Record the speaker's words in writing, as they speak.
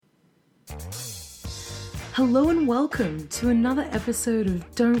Hello and welcome to another episode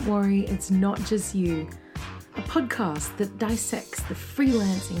of Don't Worry, It's Not Just You, a podcast that dissects the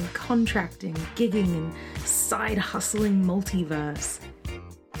freelancing, contracting, gigging, and side hustling multiverse.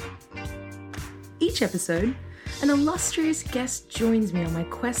 Each episode, an illustrious guest joins me on my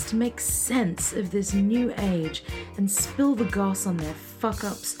quest to make sense of this new age and spill the goss on their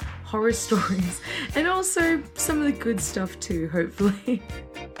fuck-ups, horror stories, and also some of the good stuff too, hopefully.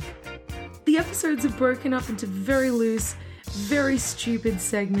 The episodes are broken up into very loose, very stupid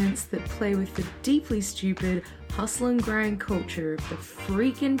segments that play with the deeply stupid hustle and grind culture of the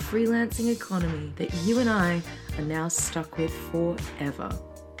freaking freelancing economy that you and I are now stuck with forever.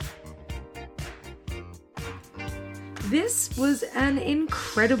 This was an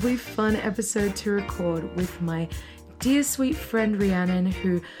incredibly fun episode to record with my dear sweet friend Rhiannon,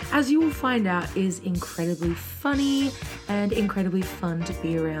 who, as you will find out, is incredibly funny and incredibly fun to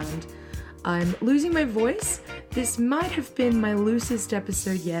be around. I'm losing my voice. This might have been my loosest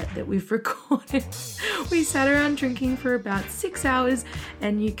episode yet that we've recorded. We sat around drinking for about 6 hours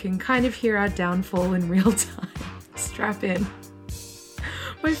and you can kind of hear our downfall in real time. Strap in.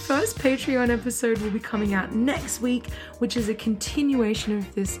 My first Patreon episode will be coming out next week, which is a continuation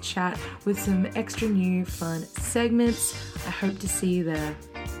of this chat with some extra new fun segments. I hope to see you there.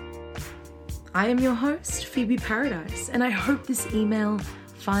 I am your host, Phoebe Paradise, and I hope this email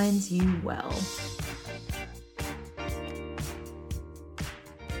finds you well.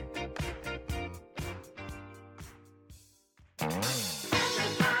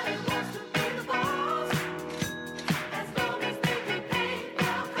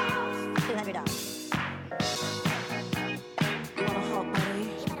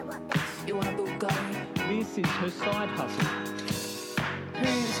 This is her side hustle.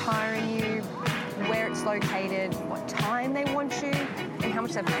 Who's hiring you, where it's located, what time they want you, and how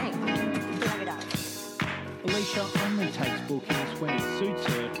much they're paying. Alicia only takes bookings when it suits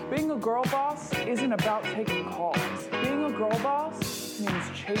her. Being a girl boss isn't about taking calls. Being a girl boss means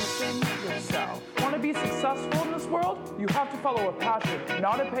chasing yourself. Want to be successful in this world? You have to follow a passion,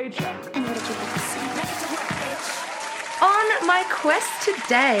 not a paycheck. On my quest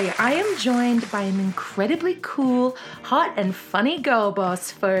today, I am joined by an incredibly cool, hot and funny girl boss,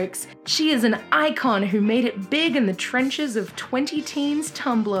 folks. She is an icon who made it big in the trenches of 20 teens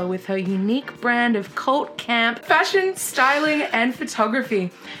Tumblr with her unique brand of cult camp, fashion, styling, and photography.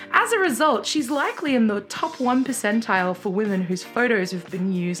 As a result, she's likely in the top 1 percentile for women whose photos have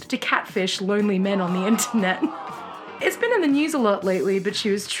been used to catfish lonely men on the internet. It's been in the news a lot lately, but she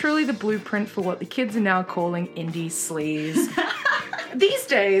was truly the blueprint for what the kids are now calling indie sleaze. These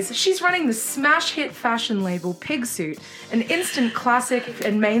days, she's running the smash hit fashion label Pigsuit, an instant classic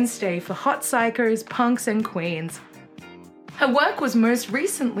and mainstay for hot psychos, punks, and queens. Her work was most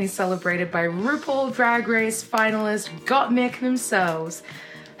recently celebrated by RuPaul Drag Race finalist Gottmik themselves.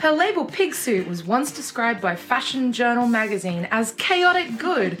 Her label Pigsuit was once described by Fashion Journal magazine as chaotic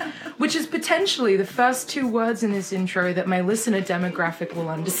good, which is potentially the first 2 words in this intro that my listener demographic will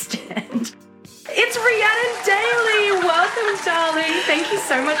understand. It's Rhiannon Daly! Welcome, darling. Thank you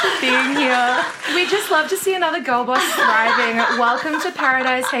so much for being here. We just love to see another girl boss thriving. Welcome to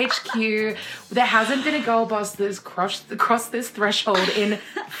Paradise HQ. There hasn't been a girl boss that has crossed this threshold in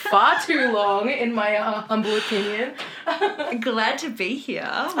far too long, in my humble opinion. Glad to be here.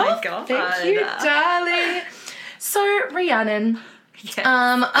 Oh my God. Thank you, darling. So, Rhiannon, Yes.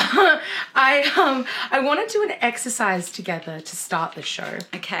 I want to do an exercise together to start the show.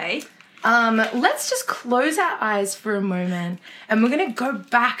 Okay. Let's just close our eyes for a moment and we're going to go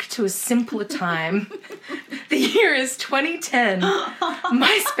back to a simpler time. The year is 2010.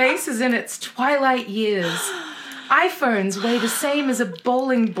 MySpace is in its twilight years. iPhones weigh the same as a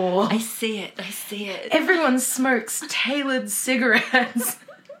bowling ball. I see it. Everyone smokes tailored cigarettes.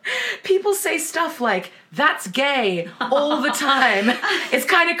 People say stuff like, "That's gay," all the time. It's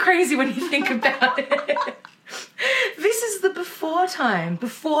kind of crazy when you think about it. This is the before time,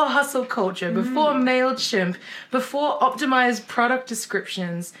 before hustle culture, before MailChimp, before optimized product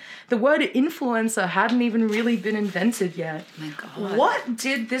descriptions. The word influencer hadn't even really been invented yet. Oh my God. What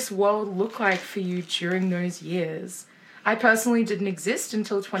did this world look like for you during those years? I personally didn't exist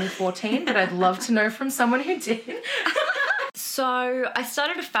until 2014, but I'd love to know from someone who did. So I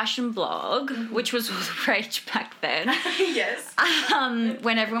started a fashion blog, which was all the rage back then. Yes.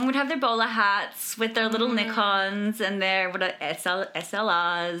 When everyone would have their bowler hats with their little Nikons and their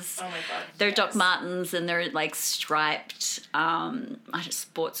SLRs. Oh my God. Their Doc Martens and their like striped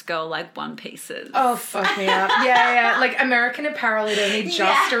sports girl like one pieces. Oh, fuck me up. Yeah. Like American Apparel had only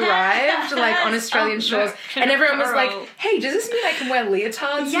just arrived, like on Australian shores. And everyone was like, hey, does this mean I can wear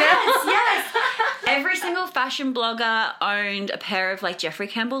leotards now? Yes. Every single fashion blogger owned a pair of like Jeffrey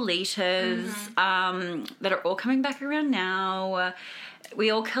Campbell Litas that are all coming back around now. We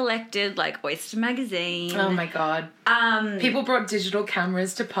all collected like Oyster magazine. Oh my God. People brought digital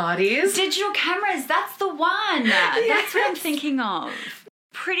cameras to parties. Digital cameras, that's the one. That's what I'm thinking of.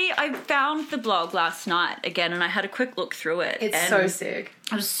 I found the blog last night again and I had a quick look through it. It's and so sick.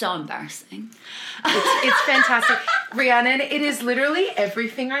 It was so embarrassing. It's fantastic. Rhiannon, it is literally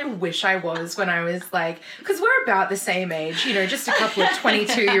everything I wish I was when I was like, because we're about the same age, you know, just a couple of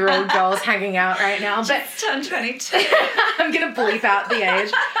 22-year-old girls hanging out right now. But Just turned 22. I'm going to bleep out the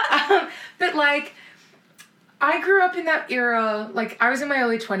age. But like, I grew up in that era, like I was in my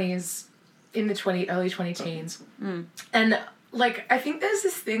early 20s, in the early 20 teens. And like, I think there's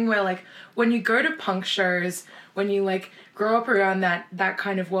this thing where like, when you go to punk shows, when you like grow up around that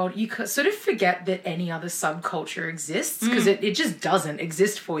kind of world, you sort of forget that any other subculture exists because it just doesn't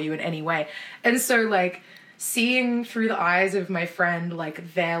exist for you in any way. And so like seeing through the eyes of my friend,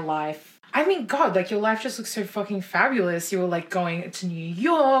 like their life, I mean, God, like your life just looks so fucking fabulous. You were like going to New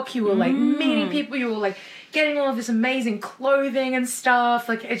York, you were like meeting people, you were like getting all of this amazing clothing and stuff.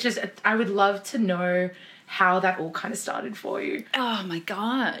 Like it's just, I would love to know how that all kind of started for you. Oh my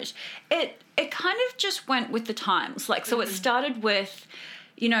gosh. It kind of just went with the times. Like, so it started with,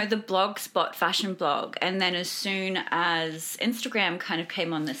 you know, the Blogspot fashion blog. And then as soon as Instagram kind of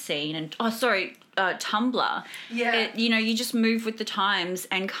came on the scene and, Tumblr. Yeah. You know, you just move with the times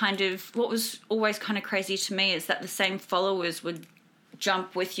and kind of, what was always kind of crazy to me is that the same followers would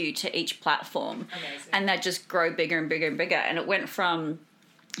jump with you to each platform. Amazing. And that just grow bigger and bigger and bigger. And it went from,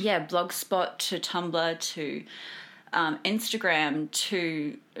 Blogspot to Tumblr to Instagram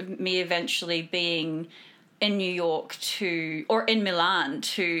to me eventually being in New York or in Milan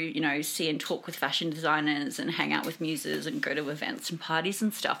to, you know, see and talk with fashion designers and hang out with muses and go to events and parties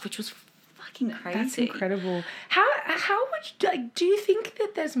and stuff, which was fucking crazy. That's incredible. How would like, do you think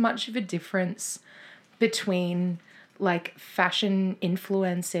that there's much of a difference between like fashion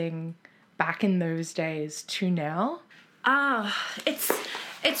influencing back in those days to now?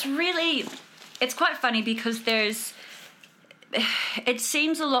 It's quite funny because it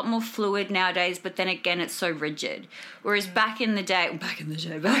seems a lot more fluid nowadays, but then again, it's so rigid. Whereas back in my day.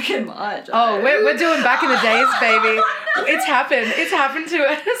 Oh, we're doing back in the days, baby. It's happened to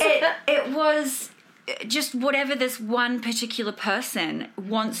us. It was just whatever this one particular person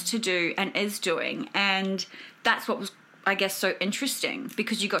wants to do and is doing. And that's what was, I guess, so interesting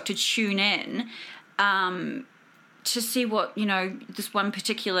because you got to tune in, to see what, you know, this one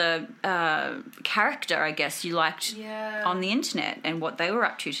particular character, I guess, you liked on the internet and what they were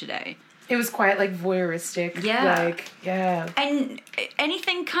up to today. It was quite, like, voyeuristic. Yeah. Like, yeah. And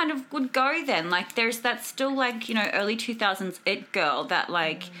anything kind of would go then. Like, there's that still, like, you know, early 2000s it girl that,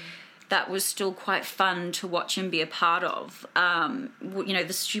 like, that was still quite fun to watch and be a part of. You know,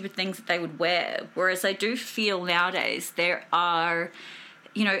 the stupid things that they would wear. Whereas I do feel nowadays there are...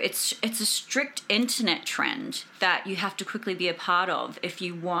 You know, it's a strict internet trend that you have to quickly be a part of if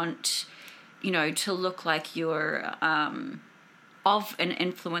you want, you know, to look like you're of an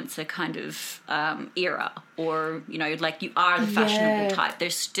influencer kind of era, or, you know, like you are the fashionable type.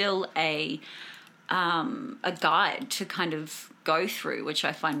 There's still a guide to kind of go through, which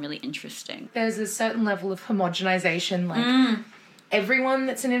I find really interesting. There's a certain level of homogenization, like everyone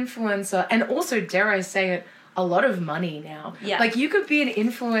that's an influencer, and also, dare I say it, a lot of money now. Yeah. Like, you could be an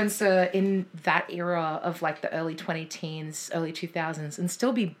influencer in that era of, like, the early 20-teens, early 2000s, and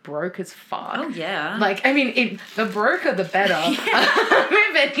still be broke as fuck. Oh, yeah. Like, I mean, the broker, the better,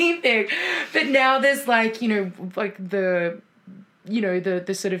 if anything. But now there's, like, you know, like, the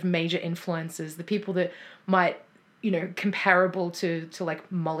sort of major influencers, the people that might, you know, comparable to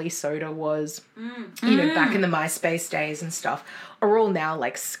like Molly Soda was, you know, back in the MySpace days and stuff, are all now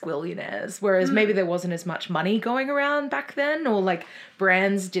like squillionaires. Whereas maybe there wasn't as much money going around back then, or like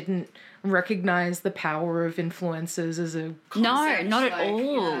brands didn't recognize the power of influencers as a concept. No, not at Like, all.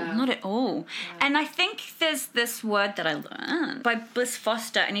 yeah. Not at all. And I think there's this word that I learned by Bliss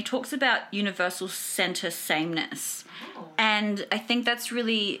Foster, and he talks about universal center sameness. And I think that's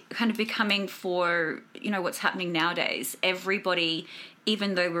really kind of becoming for, you know, what's happening nowadays. Everybody,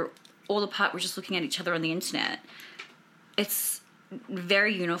 even though we're all apart, we're just looking at each other on the internet. It's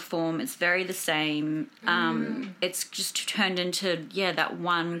very uniform. It's very the same. It's just turned into, that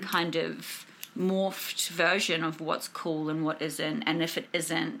one kind of morphed version of what's cool and what isn't. And if it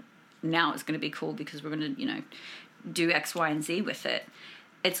isn't, now it's going to be cool because we're going to, you know, do X, Y, and Z with it.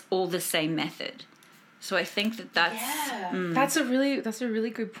 It's all the same method. So I think that's that's a really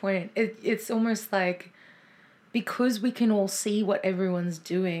good point. It's almost like, because we can all see what everyone's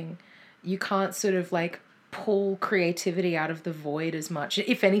doing, you can't sort of like pull creativity out of the void as much.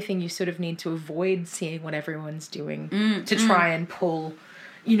 If anything, you sort of need to avoid seeing what everyone's doing to try and pull,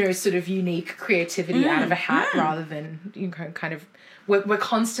 you know, sort of unique creativity out of a hat rather than, you know, kind of, we're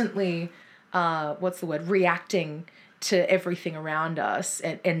constantly, reacting to everything around us.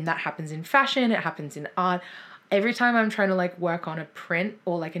 And that happens in fashion, it happens in art. Every time I'm trying to like work on a print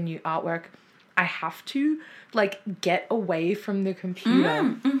or like a new artwork, I have to like get away from the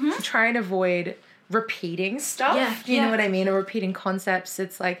computer to try and avoid repeating stuff. You know what I mean? Or repeating concepts.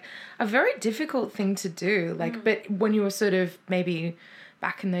 It's like a very difficult thing to do. Like, but when you were sort of maybe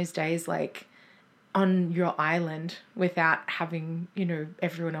back in those days, like on your island without having, you know,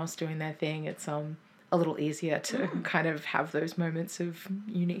 everyone else doing their thing, it's a little easier to kind of have those moments of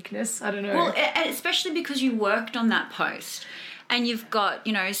uniqueness. I don't know. Well, especially because you worked on that post and you've got,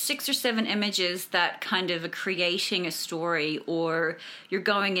 you know, 6 or 7 images that kind of are creating a story, or you're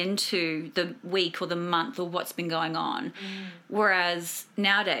going into the week or the month or what's been going on. Whereas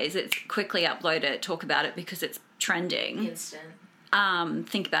nowadays it's quickly upload it, talk about it because it's trending. Instant.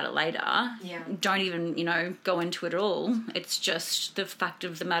 Think about it later. Yeah. Don't even, you know, go into it at all. It's just, the fact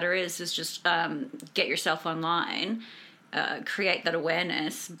of the matter is just get yourself online, create that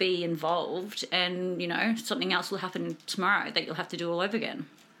awareness, be involved, and, you know, something else will happen tomorrow that you'll have to do all over again.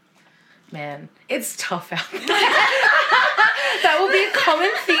 Man, it's tough out there. That will be a common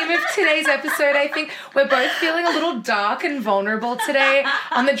theme of today's episode, I think. We're both feeling a little dark and vulnerable today.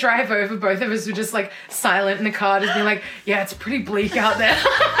 On the drive over, both of us were just like silent in the car, just being like, yeah, it's pretty bleak out there.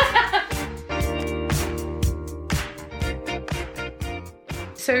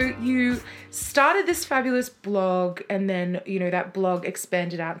 So you started this fabulous blog, and then, you know, that blog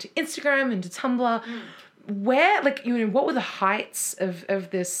expanded out to Instagram and to Tumblr. Where, like, you know, what were the heights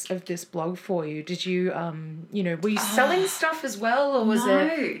of this blog for you? Did you, you know, were you selling stuff as well, or was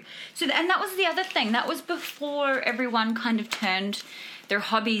it? So, and that was the other thing. That was before everyone kind of turned their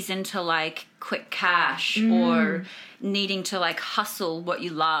hobbies into like quick cash or needing to like hustle what you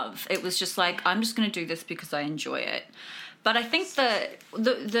love. It was just like, I'm just going to do this because I enjoy it. But I think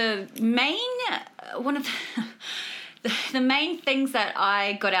the main one of the main things that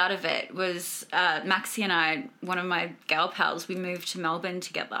I got out of it was Maxie and I, one of my gal pals, we moved to Melbourne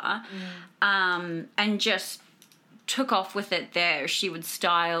together, and just took off with it there. She would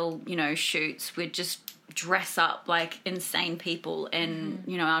style, you know, shoots. We'd just dress up like insane people in,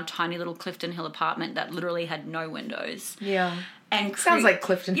 you know, our tiny little Clifton Hill apartment that literally had no windows. Yeah. And sounds like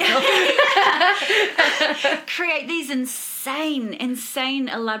Clifton Hill. Create these insane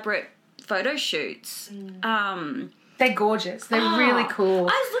elaborate photo shoots. They're gorgeous. They're really cool.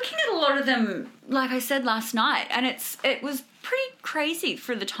 I was looking at a lot of them, like I said last night, and it was pretty crazy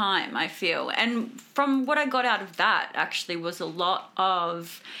for the time, I feel. And from what I got out of that, actually, was a lot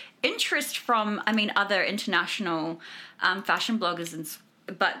of interest from, I mean, other international fashion bloggers,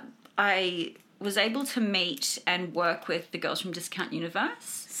 but I was able to meet and work with the girls from Discount Universe.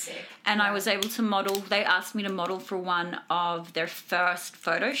 Sick. And I was able to model. They asked me to model for one of their first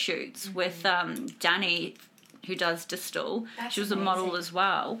photo shoots with Danny, who does Distal. She was amazing. A model as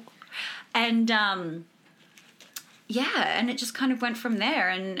well. And and it just kind of went from there,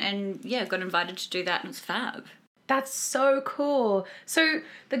 and got invited to do that, and it was fab. That's so cool. So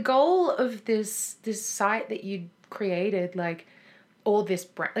the goal of this site that you created, like, or this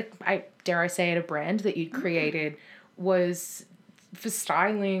brand, like, dare I say it, a brand that you'd created, was for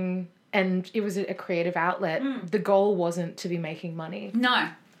styling, and it was a creative outlet. The goal wasn't to be making money. No.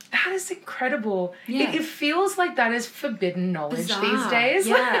 That is incredible. Yeah. It feels like that is forbidden knowledge these days.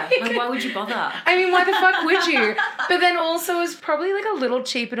 Yeah. Like, why would you bother? I mean, why the fuck would you? But then also, it was probably like a little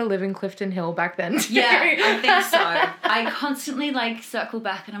cheaper to live in Clifton Hill back then too. Yeah, I think so. I constantly like circle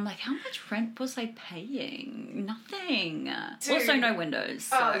back and I'm like, how much rent was I paying? Nothing. Dude. Also, no windows.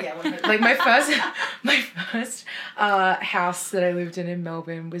 So. Oh yeah. Like my first house that I lived in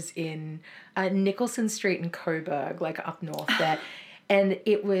Melbourne was in Nicholson Street in Coburg, like up north there. And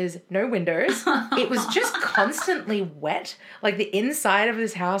it was no windows. It was just constantly wet. Like the inside of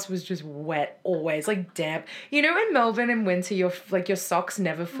this house was just wet always, like damp. You know, in Melbourne in winter, your socks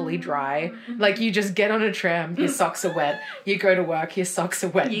never fully dry. Like you just get on a tram, your socks are wet. You go to work, your socks are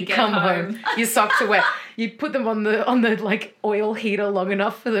wet. You come home, your socks are wet. You put them on the like oil heater long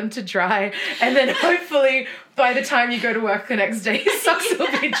enough for them to dry, and then hopefully by the time you go to work the next day, your socks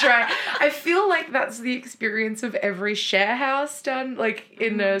will be dry. I feel like that's the experience of every share house done, like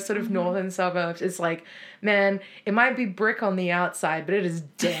in the sort of northern suburbs. It's like, man, it might be brick on the outside, but it is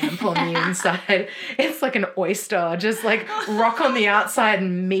damp on the inside. It's like an oyster, just like rock on the outside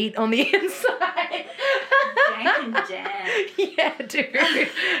and meat on the inside. Dank and damp. Yeah, dude.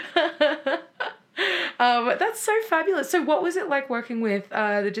 That's so fabulous. So what was it like working with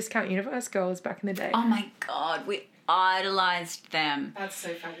the Discount Universe girls back in the day? Oh my God, we idolized them. That's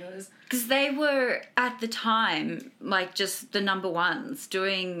so fabulous. Because they were, at the time, like just the number ones,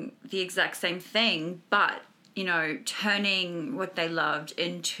 doing the exact same thing, but, you know, turning what they loved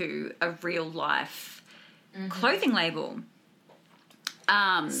into a real life clothing label.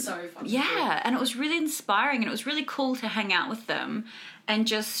 So fun. Yeah, and it was really inspiring, and it was really cool to hang out with them and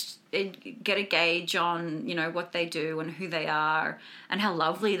just get a gauge on, you know, what they do and who they are and how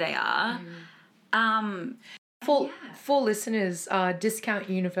lovely they are. For listeners, Discount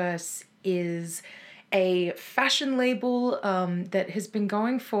Universe is a fashion label that has been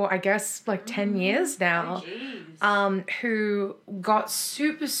going for, I guess, like 10 years now, who got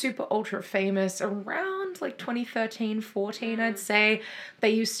super, super ultra famous around like 2013, 14, I'd say. They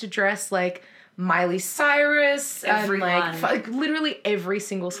used to dress like Miley Cyrus Everyone. and like literally every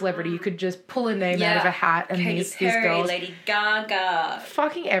single celebrity. You could just pull a name out of a hat and Katy these Perry, girls. Lady Gaga.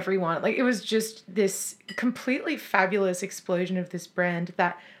 Fucking everyone. Like, it was just this completely fabulous explosion of this brand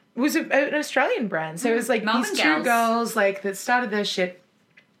that was an Australian brand. So it was like Melbourne these two gals. girls like that started their shit.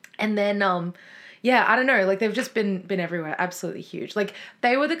 And then yeah, I don't know, like they've just been everywhere. Absolutely huge. Like,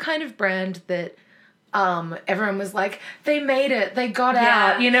 they were the kind of brand that everyone was like, they made it, they got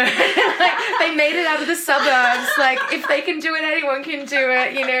out, you know. Like, they made it out of the suburbs. Like, if they can do it, anyone can do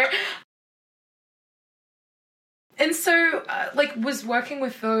it, you know. And so, like, was working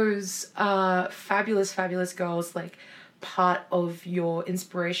with those fabulous, fabulous girls, like, part of your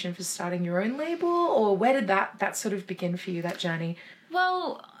inspiration for starting your own label? Or where did that sort of begin for you, that journey?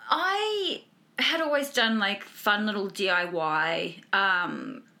 Well, I had always done, like, fun little DIY,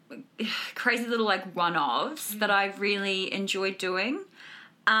 crazy little, like, one-offs that I really enjoyed doing.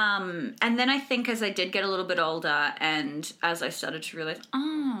 And then I think as I did get a little bit older and as I started to realize,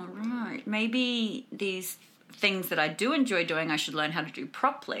 oh, right, maybe these things that I do enjoy doing, I should learn how to do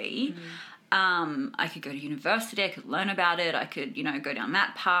properly. I could go to university, I could learn about it, I could, you know, go down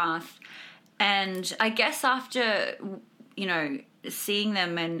that path. And I guess after, you know, seeing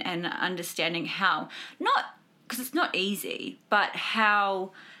them and understanding how, not, because it's not easy, but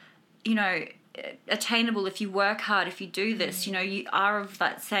how, you know, attainable if you work hard, if you do this, you know, you are of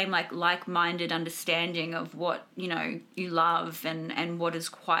that same like-minded understanding of what, you know, you love and what is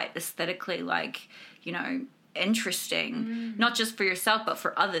quite aesthetically, like, you know, interesting, not just for yourself but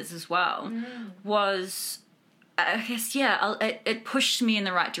for others as well, was, I guess, yeah, it pushed me in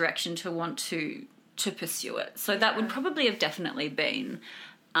the right direction to want to pursue it. So that would probably have definitely been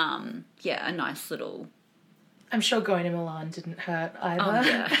a nice little. I'm sure going to Milan didn't hurt either. Oh,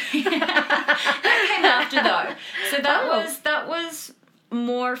 yeah. That came after, though. So that was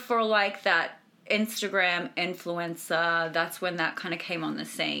more for, like, that Instagram influencer. That's when that kind of came on the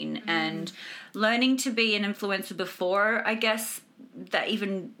scene. And learning to be an influencer before, I guess, that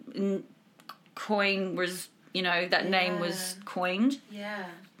even coin was, you know, that name was coined. Yeah.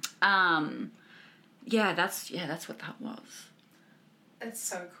 That's what that was. That's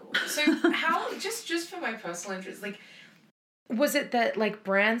so cool. So how, just for my personal interest, like, was it that, like,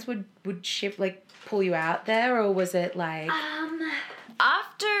 brands would ship, like, pull you out there, or was it, like...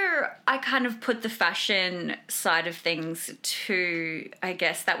 After I kind of put the fashion side of things to, I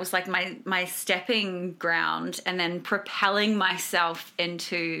guess, that was, like, my stepping ground, and then propelling myself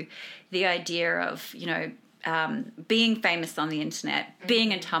into the idea of, you know, being famous on the internet,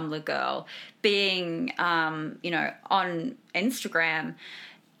 being a Tumblr girl, being, you know, on Instagram,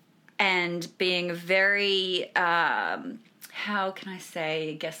 and being very, how can I say,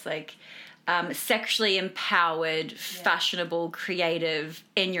 I guess, like, sexually empowered, fashionable, creative,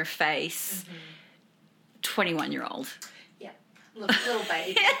 in your face, 21-year-old. Yeah. Little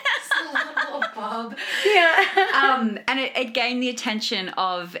baby. little Bob. Yeah. And it gained the attention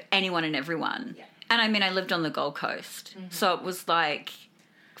of anyone and everyone. Yeah. And I mean, I lived on the Gold Coast, so it was like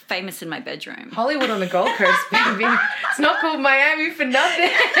famous in my bedroom. Hollywood on the Gold Coast, baby. It's not called Miami for nothing.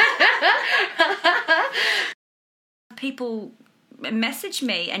 People message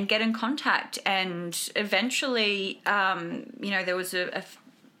me and get in contact, and eventually, you know, there was a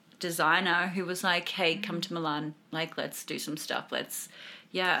designer who was like, hey, come to Milan, like, let's do some stuff,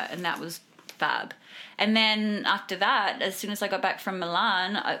 and that was fab. And then after that, as soon as I got back from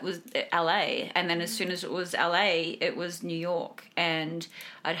Milan, it was LA. And then as soon as it was LA, it was New York. And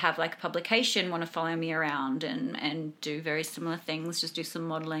I'd have, like, a publication want to follow me around and do very similar things, just do some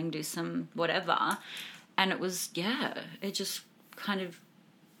modeling, do some whatever. And it was, it just kind of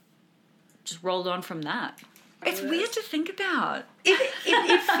just rolled on from that. It's weird to think about.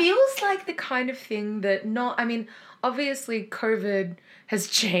 It feels like the kind of thing that obviously COVID has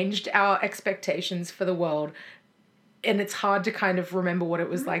changed our expectations for the world, and it's hard to kind of remember what it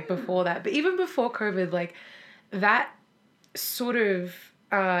was like before that. But even before COVID, like that sort of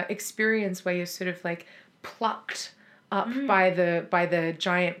experience where you're sort of like plucked up by the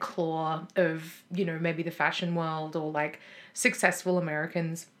giant claw of, you know, maybe the fashion world or like successful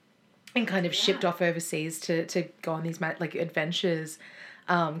Americans, and kind of shipped off overseas to go on these like adventures,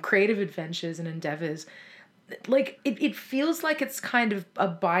 creative adventures and endeavors. Like it feels like it's kind of a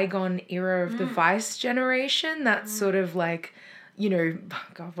bygone era of the Vice generation. That's sort of like, you know,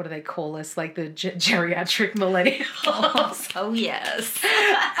 God, what do they call us? Like the geriatric millennials. Oh, yes.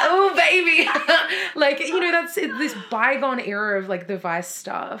 Oh, baby. Like, you know, that's this bygone era of like the Vice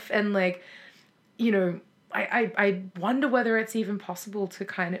stuff. And like, you know, I wonder whether it's even possible to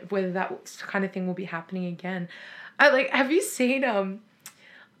kind of, whether that kind of thing will be happening again. Have you seen,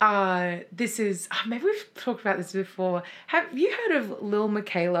 this is, maybe we've talked about this before. Have you heard of Lil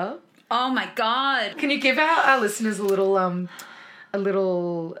Miquela? Oh my God. Can you give our listeners a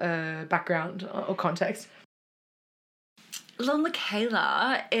little background or context? Lil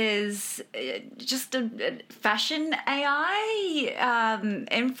Miquela is just a fashion AI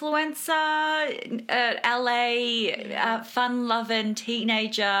influencer, LA fun-loving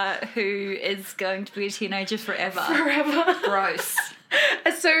teenager who is going to be a teenager forever. Forever. Gross.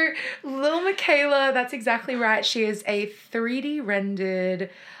 So Lil Miquela, that's exactly right. She is a 3D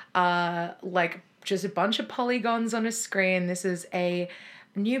rendered, like just a bunch of polygons on a screen. This is a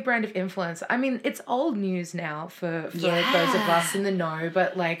new brand of influencer. I mean, it's old news now for those of us in the know,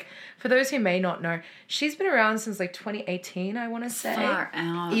 but like for those who may not know, she's been around since like 2018, I want to say. Far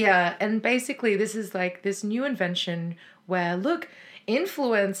out. Yeah, and basically this is like this new invention where, look,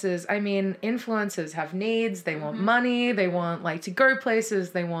 influencers have needs, they want money, they want like to go places,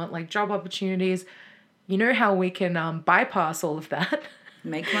 they want like job opportunities. You know how we can bypass all of that?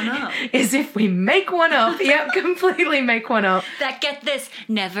 Make one up. Is if we make one up. Yep, completely make one up. That, get this,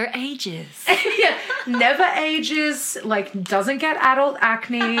 never ages. Yeah, never ages, like doesn't get adult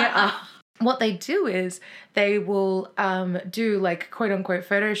acne. What they do is they will do like quote unquote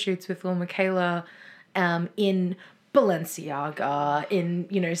photo shoots with Lil Miquela in Balenciaga, in,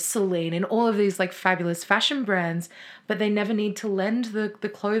 you know, Celine, in all of these like fabulous fashion brands, but they never need to lend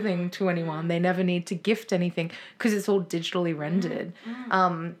the clothing to anyone. They never need to gift anything because it's all digitally rendered,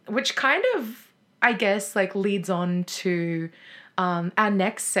 which kind of, I guess, like leads on to our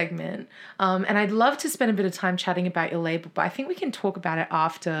next segment. And I'd love to spend a bit of time chatting about your label, but I think we can talk about it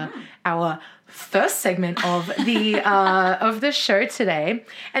after our first segment of the show today.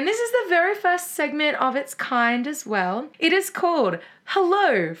 And this is the very first segment of its kind as well. It is called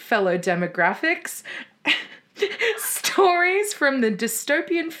Hello, Fellow Demographics. Stories from the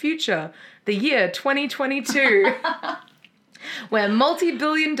dystopian future, the year 2022. Where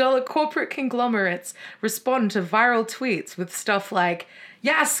multi-billion-dollar corporate conglomerates respond to viral tweets with stuff like,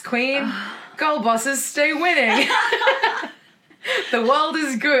 "Yes, queen, girl bosses stay winning. The world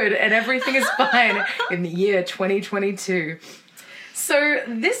is good and everything is fine in the year 2022. So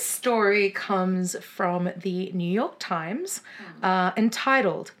this story comes from the New York Times,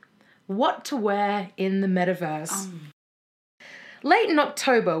 entitled, What to Wear in the Metaverse. Late in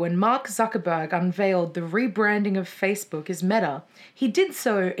October, when Mark Zuckerberg unveiled the rebranding of Facebook as Meta, he did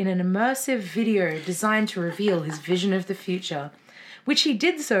so in an immersive video designed to reveal his vision of the future, which he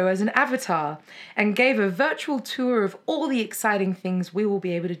did so as an avatar and gave a virtual tour of all the exciting things we will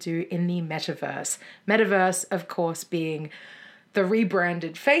be able to do in the metaverse. Metaverse, of course, being the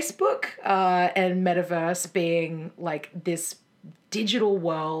rebranded Facebook, and metaverse being like this digital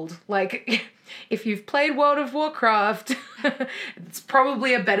world. Like, if you've played World of Warcraft, it's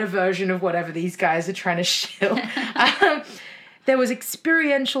probably a better version of whatever these guys are trying to shill. There was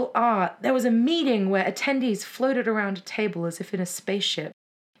experiential art. There was a meeting where attendees floated around a table as if in a spaceship.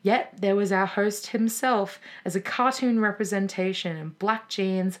 Yet there was our host himself as a cartoon representation in black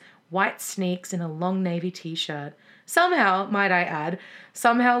jeans, white sneaks, and a long navy t-shirt. Somehow, might I add,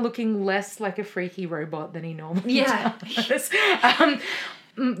 looking less like a freaky robot than he normally does.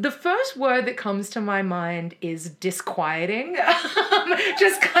 The first word that comes to my mind is disquieting.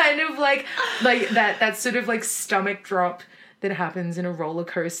 Just kind of like that sort of like stomach drop that happens in a roller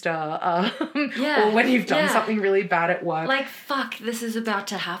coaster, or when you've done something really bad at work. Like, fuck, this is about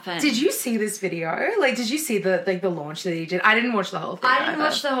to happen. Did you see this video? Like, did you see the launch that he did? I didn't watch the whole thing. I didn't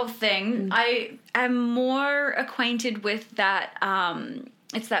watch the whole thing. I am more acquainted with that.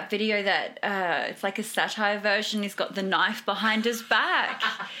 It's that video that it's like a satire version. He's got the knife behind his back,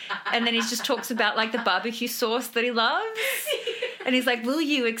 and then he just talks about like the barbecue sauce that he loves. And he's like, will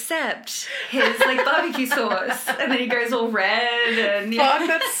you accept his like barbecue sauce? And then he goes all red and Fuck,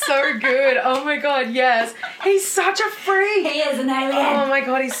 that's so good. Oh my god, yes. He's such a freak. he is an alien. Oh my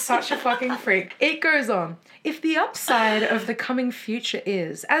god, he's such a fucking freak. It goes on. If the upside of the coming future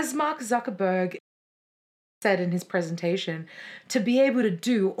is, as Mark Zuckerberg said in his presentation, to be able to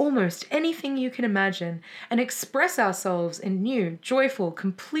do almost anything you can imagine and express ourselves in new, joyful,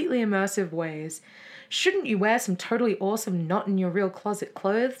 completely immersive ways, shouldn't you wear some totally awesome not in your real closet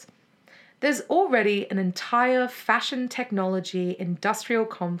clothes? There's already an entire fashion technology industrial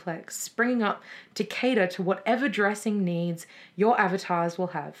complex springing up to cater to whatever dressing needs your avatars will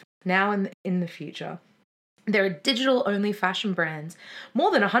have now and in the future. There are digital-only fashion brands, more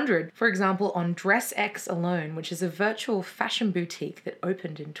than 100, for example, on DressX alone, which is a virtual fashion boutique that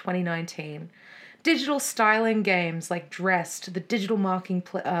opened in 2019. Digital styling games like Dressed, the digital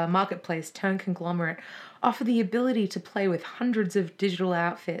marketplace turned conglomerate, offer the ability to play with hundreds of digital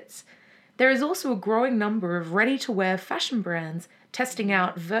outfits. There is also a growing number of ready-to-wear fashion brands testing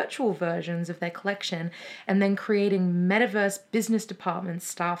out virtual versions of their collection and then creating metaverse business departments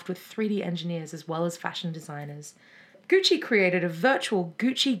staffed with 3D engineers as well as fashion designers. Gucci created a virtual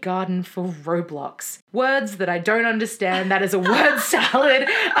Gucci garden for Roblox. Words that I don't understand, that is a word salad.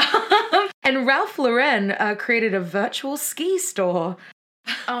 And Ralph Lauren created a virtual ski store.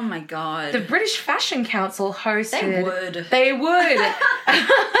 Oh my god. The British Fashion Council hosted... They would.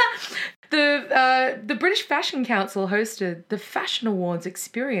 The British Fashion Council hosted the Fashion Awards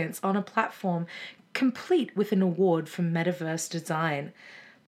experience on a platform complete with an award for metaverse design.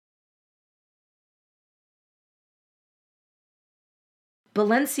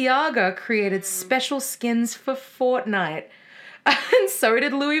 Balenciaga created special skins for Fortnite. And so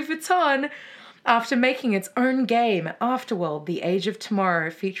did Louis Vuitton, after making its own game, Afterworld, The Age of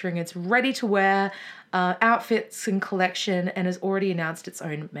Tomorrow, featuring its ready-to-wear outfits and collection, and has already announced its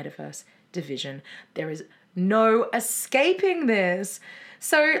own metaverse division. There is no escaping this.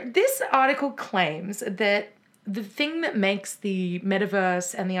 So this article claims that the thing that makes the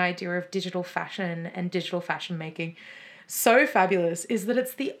metaverse and the idea of digital fashion and digital fashion making so fabulous is that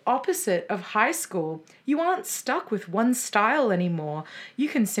it's the opposite of high school. You aren't stuck with one style anymore. You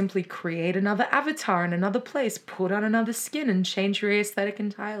can simply create another avatar in another place, put on another skin and change your aesthetic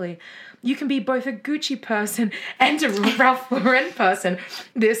entirely. You can be both a Gucci person and a Ralph Lauren person.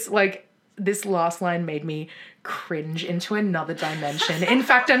 This last line made me cringe into another dimension. In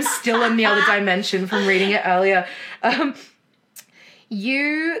fact, I'm still in the other dimension from reading it earlier.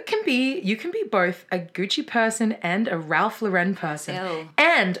 You can be both a Gucci person and a Ralph Lauren person. Ew.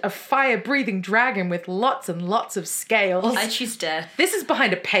 And a fire-breathing dragon with lots and lots of scales. I choose death. This is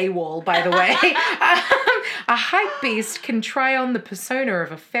behind a paywall, by the way. A hype beast can try on the persona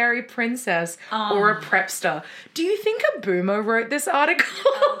of a fairy princess or a prepster. Do you think a boomer wrote this article?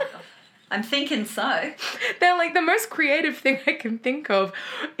 I'm thinking so. They're like, the most creative thing I can think of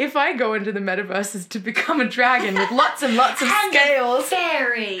if I go into the metaverse is to become a dragon with lots and lots of scales.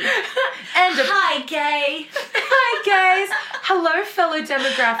 Fairy. And a... Hi, gay. Hi, guys. Hello, fellow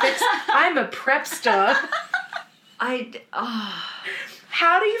demographics. I'm a prepster.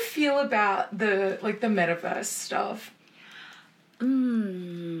 How do you feel about the metaverse stuff?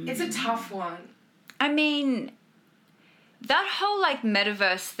 It's a tough one. I mean, that whole like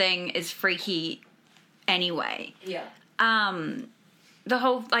metaverse thing is freaky anyway. Yeah. The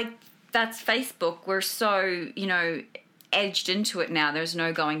whole that's Facebook. We're so, edged into it now. There's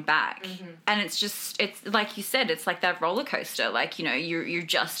no going back. Mm-hmm. And it's like you said, it's like that roller coaster. Like, you're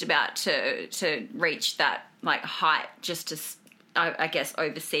just about to reach that like height just to, I guess,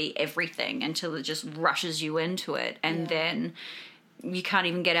 oversee everything until it just rushes you into it. And then you can't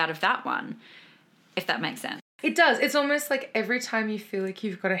even get out of that one, if that makes sense. It does. It's almost like every time you feel like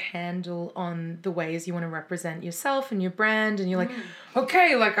you've got a handle on the ways you want to represent yourself and your brand, and you're like,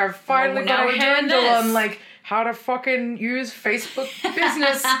 okay, like I've finally got a handle on like how to fucking use Facebook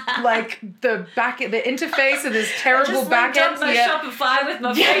business, like the interface of this terrible back end. My Shopify with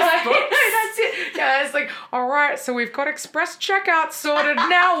my Facebook. That's it. Yeah, it's like, all right, so we've got express checkout sorted.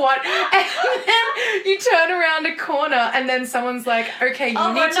 Now what? And then you turn around a corner, and then someone's like, okay,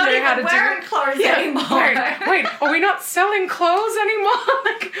 you need to know how to do it. Clothes anymore. Wait, are we not selling clothes anymore?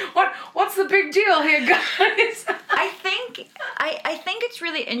 Like, what's the big deal here, guys? I think it's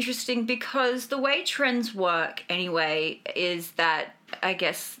really interesting because the way trends work anyway is that, I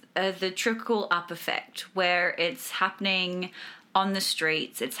guess, the trickle up effect, where it's happening on the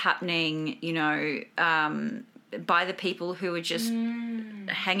streets, it's happening, by the people who are just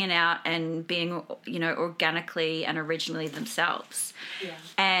hanging out and being, organically and originally themselves. Yeah.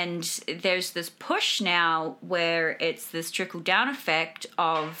 And there's this push now where it's this trickle-down effect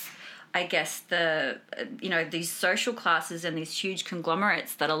of, I guess, these social classes and these huge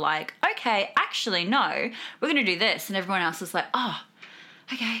conglomerates that are like, okay, actually, no, we're going to do this. And everyone else is like, oh,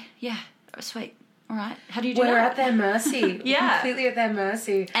 okay, yeah, sweet. All right. How do you do that? We're at their mercy. Yeah. Completely at their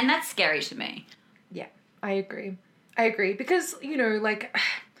mercy. And that's scary to me. Yeah, I agree. Because,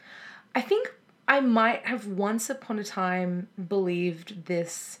 I think I might have once upon a time believed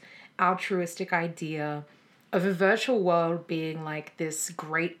this altruistic idea of a virtual world being like this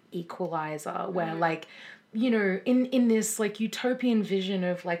great equalizer where in this like utopian vision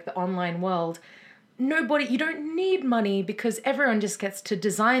of like the online world, you don't need money because everyone just gets to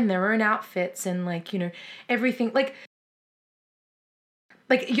design their own outfits and everything like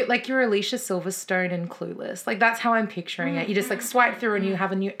you're Alicia Silverstone and Clueless. Like that's how I'm picturing it. You just swipe through and you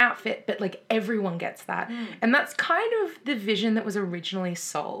have a new outfit, but everyone gets that. And that's kind of the vision that was originally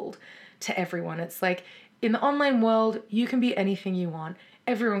sold to everyone. It's like in the online world, you can be anything you want.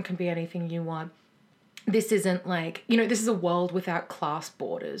 Everyone can be anything you want. This isn't this is a world without class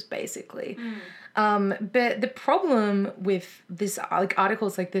borders, basically. But the problem with this,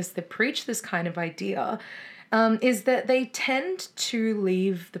 articles like this that preach this kind of idea, is that they tend to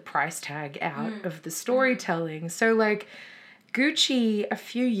leave the price tag out of the storytelling. So, Gucci a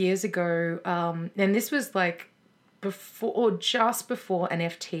few years ago, and this was just before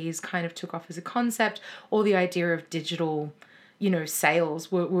NFTs kind of took off as a concept, or the idea of digital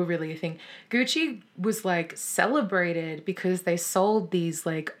sales were really a thing. Gucci was celebrated because they sold these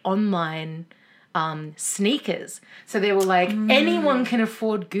online sneakers. So they were anyone can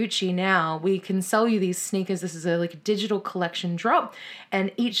afford Gucci now. We can sell you these sneakers. This is a digital collection drop,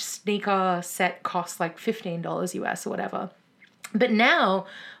 and each sneaker set costs $15 US or whatever. But now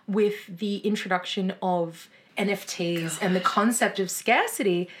with the introduction of NFTs and the concept of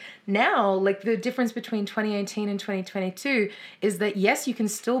scarcity, now the difference between 2018 and 2022 is that yes, you can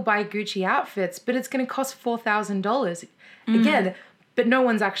still buy Gucci outfits, but it's going to cost $4,000 again. But no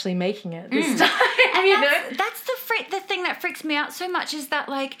one's actually making it this time. And that's the thing that freaks me out so much is that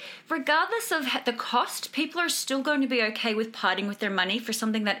regardless of the cost, people are still going to be okay with parting with their money for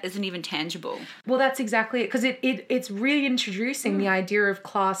something that isn't even tangible. Well, that's exactly it, because it's really introducing the idea of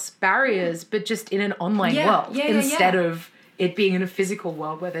class barriers, but just in an online world instead of it being in a physical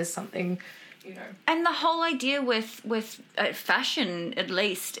world where there's something. And the whole idea with fashion, at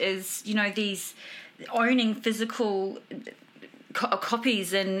least, is these owning physical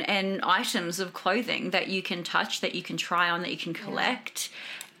copies and items of clothing that you can touch, that you can try on, that you can collect.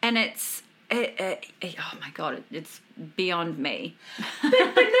 And oh my God, it's beyond me.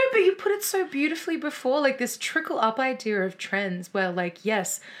 but you put it so beautifully before, this trickle up idea of trends where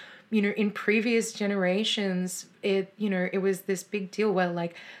yes, in previous generations, it was this big deal where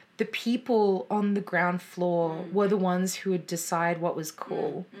the people on the ground floor were the ones who would decide what was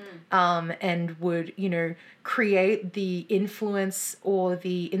cool, and would, create the influence or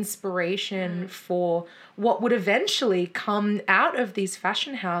the inspiration for what would eventually come out of these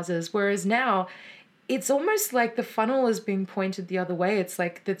fashion houses. Whereas now, it's almost like the funnel is being pointed the other way. It's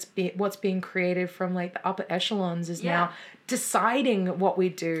what's being created from the upper echelons is now deciding what we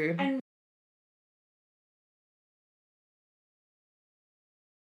do. And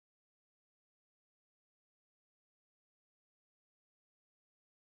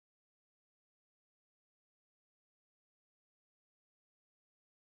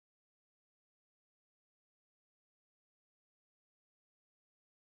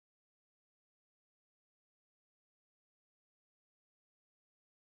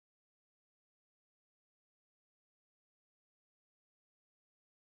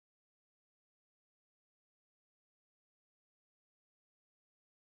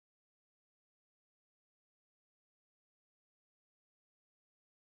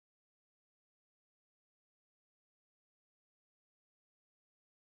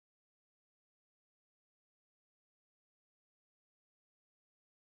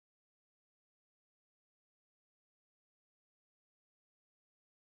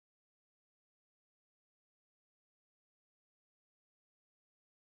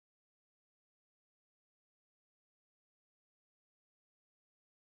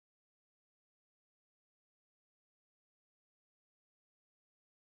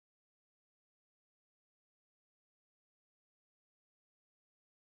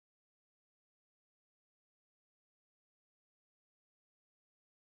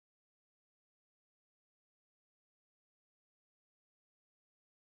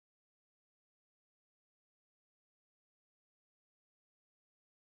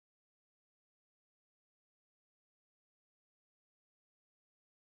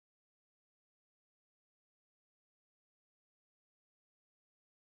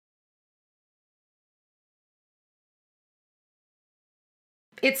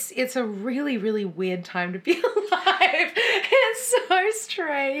it's a really, really weird time to be alive. It's so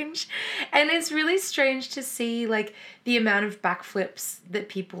strange. And it's really strange to see, like, the amount of backflips that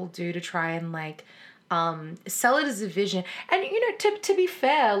people do to try and, like, sell it as a vision. And, you know, to be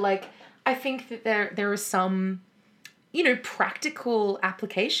fair, like, I think that there are some, you know, practical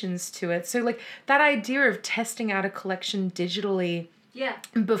applications to it. So, like, that idea of testing out a collection digitally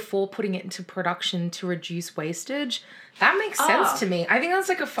before putting it into production to reduce wastage, that makes sense to me. I think that's,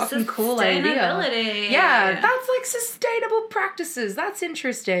 like, a fucking cool idea. Sustainability. Yeah, that's, like, sustainable practices. That's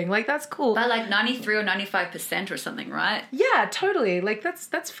interesting. Like, that's cool. By, like, 93 or 95% or something, right? Yeah, totally. Like,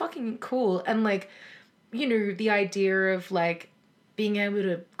 that's fucking cool. And, like, you know, the idea of, like, being able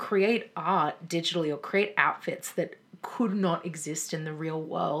to create art digitally or create outfits that could not exist in the real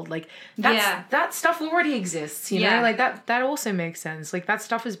world. Like, that stuff already exists, you know? Like, that also makes sense. Like, that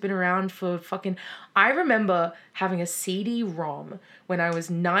stuff has been around for fucking... I remember having a CD-ROM when I was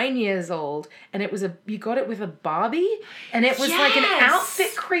 9 years old, and it was you got it with a Barbie, and it was like an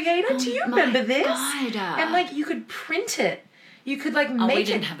outfit creator. Do you remember this? God. And, like, you could print it. You could, like, make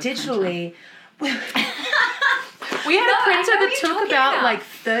it digitally. We had a printer that took about like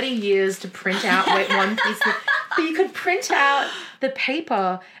 30 years to print out one piece of... But you could print out the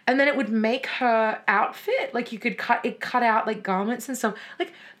paper and then it would make her outfit. Like, you could cut out, like, garments and stuff.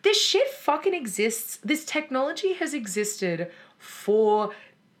 Like, this shit fucking exists. This technology has existed for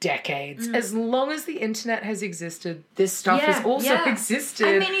decades. As long as the internet has existed, this stuff has also existed.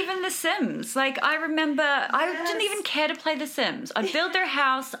 I mean, even The Sims. Like, I remember I didn't even care to play The Sims. I'd build their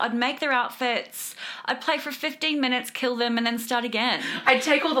house, I'd make their outfits, I'd play for 15 minutes, kill them, and then start again. I'd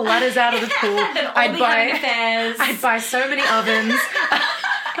take all the ladders out of the pool. I'd buy so many ovens.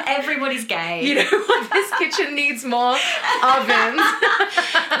 Everybody's gay. You know what? This kitchen needs more ovens.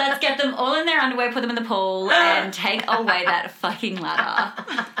 Let's get them all in their underwear, put them in the pool, and take away that fucking ladder.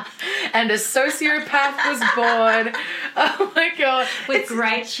 And a sociopath was born. Oh my god. With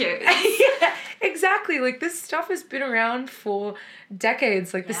great shoes. Yeah, exactly. Like, this stuff has been around for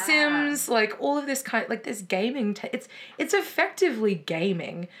decades. Like, The Sims, like, all of this kind, like, this gaming. It's effectively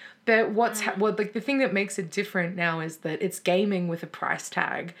gaming. But like, the thing that makes it different now is that it's gaming with a price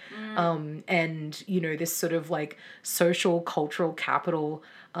tag, and, you know, this sort of, like, social cultural capital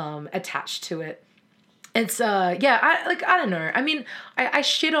attached to it. It's I don't know. I mean, I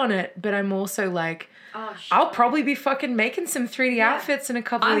shit on it, but I'm also like, I'll probably be fucking making some 3D outfits in a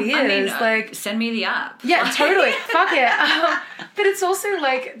couple of years. I mean, like, send me the app. Yeah, totally. Fuck it. But it's also,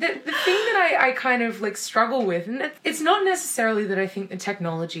 like, the thing that I kind of, like, struggle with, and it's not necessarily that I think the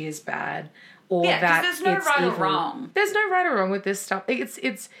technology is bad or that there's no right or wrong. There's no right or wrong with this stuff.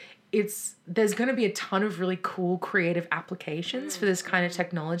 There's going to be a ton of really cool creative applications for this kind of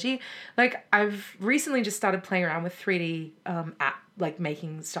technology. Like, I've recently just started playing around with 3D app, like,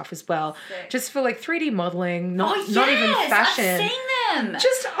 making stuff as well. Sick. Just for, like, 3D modeling, not even fashion. I've seen them.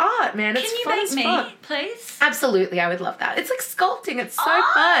 Just art, man. It's fun as fuck. Can you make me, please? Absolutely, I would love that. It's like sculpting. It's so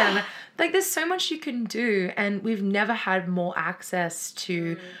fun. Like, there's so much you can do, and we've never had more access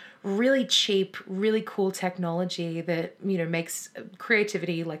to really cheap, really cool technology that, you know, makes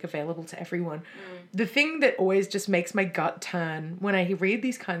creativity, like, available to everyone. The thing that always just makes my gut turn when I read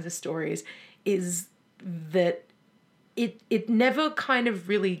these kinds of stories is that it never kind of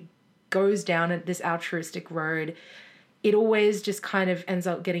really goes down at this altruistic road. It always just kind of ends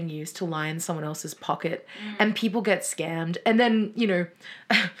up getting used to line someone else's pocket, and people get scammed. And then, you know,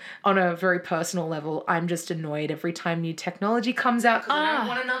 on a very personal level, I'm just annoyed every time new technology comes out because I don't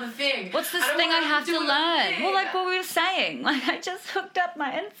want another thing. What's this thing I have to learn? Well, like what we were saying, like, I just hooked up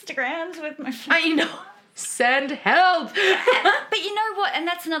my Instagrams with my phone. I know. Send help. But you know what? And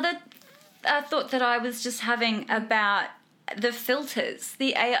that's another thought that I was just having about the filters,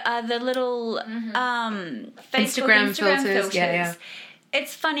 the little Facebook, Instagram filters. Yeah.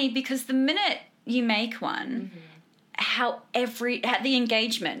 It's funny because the minute you make one, how the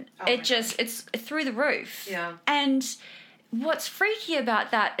engagement, it's through the roof. Yeah. And what's freaky about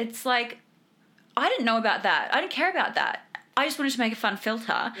that, it's like, I didn't know about that. I didn't care about that. I just wanted to make a fun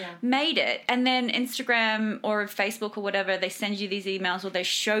filter, made it, and then Instagram or Facebook or whatever, they send you these emails or they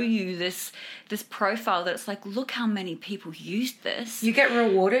show you this profile that it's like, look how many people used this. You get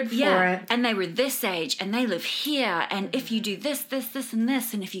rewarded for it. And they were this age and they live here, and if you do this, this, this, and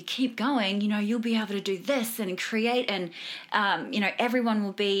this, and if you keep going, you know, you'll be able to do this and create, and, you know, everyone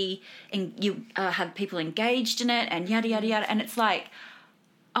will be, you have people engaged in it and yada, yada, yada. And it's like,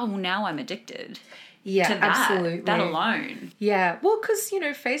 oh, well, now I'm addicted. Yeah, to that, absolutely. That alone. Yeah, well, because, you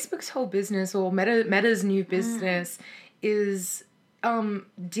know, Facebook's whole business, or Meta's new business, is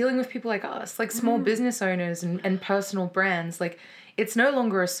dealing with people like us, like small business owners and personal brands. Like, it's no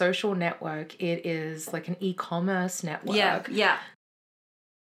longer a social network. It is like an e-commerce network. Yeah.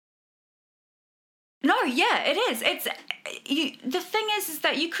 No, yeah, it is. The thing is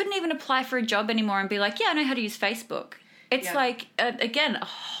that you couldn't even apply for a job anymore and be like, yeah, I know how to use Facebook. It's like, again, a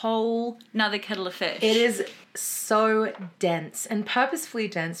whole nother kettle of fish. It is so dense, and purposefully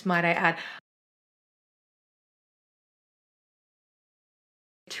dense, might I add.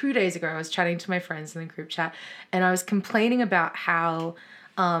 2 days ago, I was chatting to my friends in the group chat, and I was complaining about how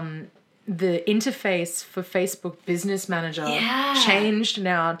the interface for Facebook Business Manager changed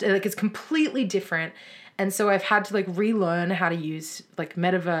now. Like, it's completely different. And so I've had to like relearn how to use like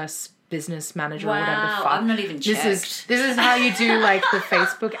Metaverse Business Manager or whatever the fuck. I've not even checked. This is how you do like the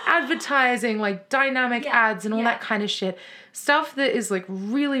Facebook advertising, like dynamic ads and all that kind of shit. Stuff that is like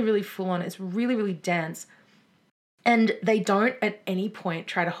really, really full on. It's really, really dense. And they don't at any point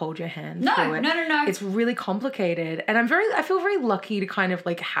try to hold your hand through it. No. It's really complicated. And I feel very lucky to kind of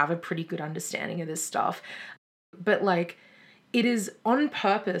like have a pretty good understanding of this stuff. But like, it is on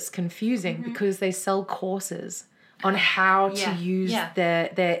purpose confusing because they sell courses on how to use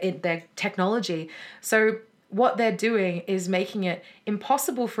their technology. So what they're doing is making it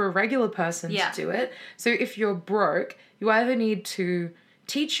impossible for a regular person to do it. So if you're broke, you either need to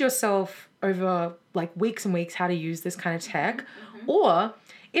teach yourself over like weeks and weeks how to use this kind of tech, or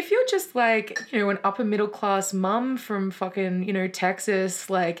if you're just like, you know, an upper middle class mum from fucking, you know, Texas,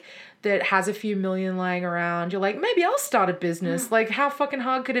 like that has a few million lying around, you're like, maybe I'll start a business. Like, how fucking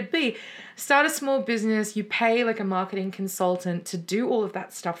hard could it be? Start a small business. You pay like a marketing consultant to do all of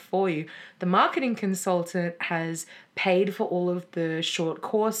that stuff for you. The marketing consultant has paid for all of the short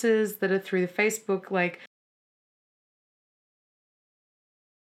courses that are through the Facebook, like,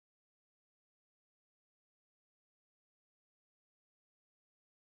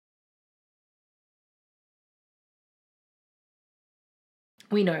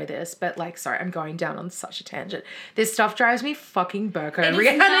 we know this, but like, sorry, I'm going down on such a tangent. This stuff drives me fucking Burko.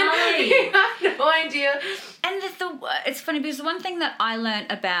 Rhiannon, you have no idea. And it's funny because the one thing that I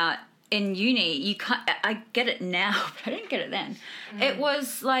learned about in uni, I get it now, but I didn't get it then. It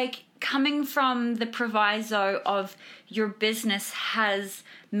was like coming from the proviso of your business has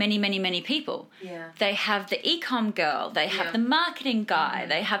many, many, many people. Yeah. They have the e-com girl, they have the marketing guy,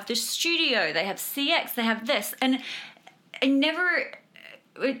 they have the studio, they have CX, they have this. And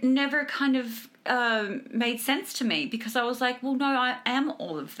it never kind of made sense to me because I was like, well, no, I am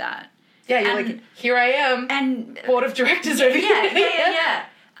all of that. Yeah, you're like, here I am, and board of directors over here. Yeah.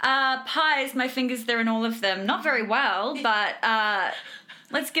 Pies, my fingers, they're in all of them. Not very well, but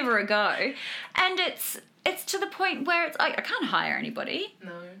let's give her a go. And it's to the point where it's like, I can't hire anybody.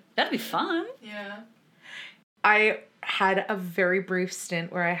 No. That'd be fun. Yeah. I had a very brief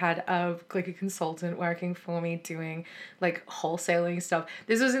stint where I had a consultant working for me doing like wholesaling stuff.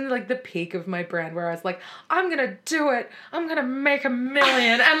 This was in like the peak of my brand where I was like, I'm gonna do it. I'm gonna make $1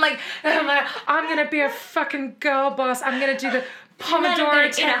 million. I'm like, I'm gonna be a fucking girl boss. I'm gonna do the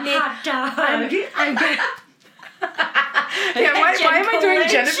Pomodoro technique. I'm gonna why am I doing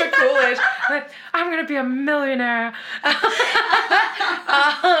Jennifer Coolidge? Like, I'm gonna be a millionaire.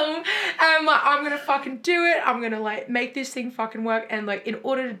 I'm gonna fucking do it. I'm gonna like make this thing fucking work. And like, in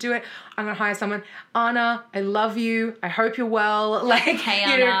order to do it, I'm gonna hire someone. Anna, I love you. I hope you're well. Like, hey,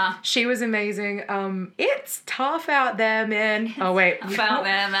 you know, Anna. she was amazing. It's tough out there, man. Oh wait, Out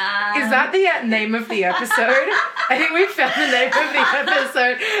there, man. Is that the name of the episode? I think we found the name of the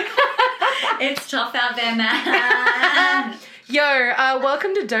episode. It's tough out there, man. Yo,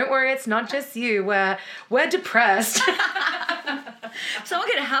 welcome to Don't Worry, It's Not Just You, where we're depressed. Someone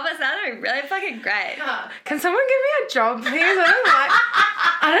can help us out. It'd be really fucking great. Can someone give me a job, please?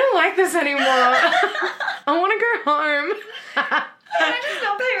 I don't like this anymore. I want to go home. Can I just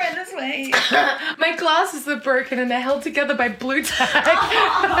not pay rent this week? My glasses are broken and they're held together by blue tack.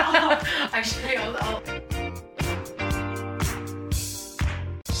 Actually, I'll...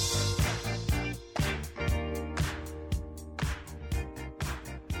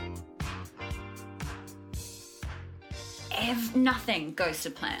 Nothing goes to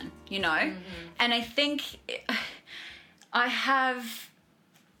plan, you know? And I think I have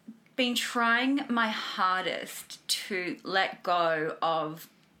been trying my hardest to let go of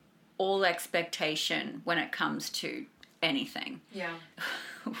all expectation when it comes to anything. Yeah.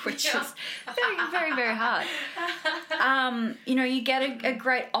 Which is very, very, very hard. You know, you get a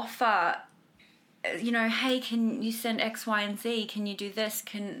great offer, you know, hey, can you send X, Y, and Z? Can you do this?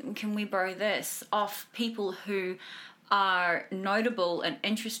 Can we borrow this? Off people who are notable and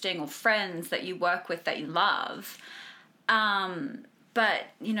interesting, or friends that you work with that you love. But,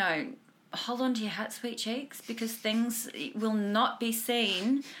 you know, hold on to your hat, sweet cheeks, because things will not be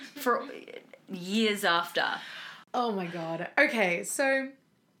seen for years after. Oh my God. Okay, so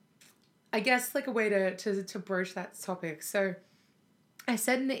I guess like a way to broach that topic. So I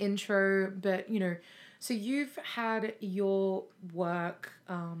said in the intro, but so you've had your work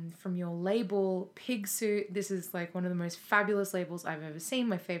from your label Pigsuit. This is like one of the most fabulous labels I've ever seen.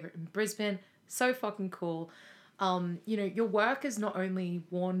 My favorite in Brisbane. So fucking cool. Your work is not only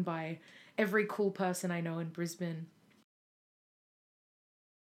worn by every cool person I know in Brisbane.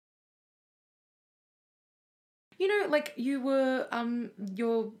 Like you were,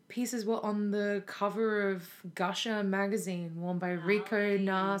 your pieces were on the cover of Gusher magazine, worn by Rico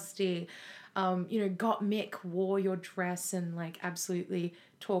Nasty. Gottmik wore your dress and like absolutely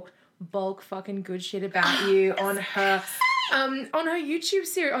talked bulk fucking good shit about you on her YouTube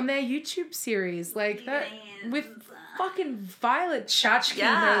series, on their YouTube series, like that with fucking Violet Chachki,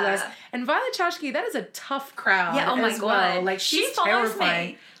 no less. And Violet Chachki, that is a tough crowd. Yeah, oh my God. Well. Like she she's follows terrifying.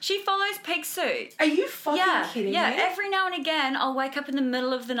 me. She follows Pigsuit. Are you fucking kidding me? Every now and again, I'll wake up in the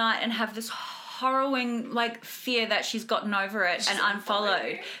middle of the night and have this harrowing like fear that she's gotten over it and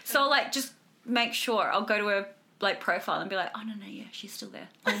unfollowed. So like just make sure I'll go to her like profile and be like, oh no, yeah, she's still there.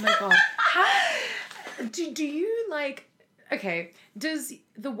 Oh my God. Do you like? Okay, does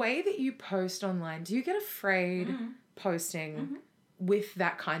the way that you post online, do you get afraid posting with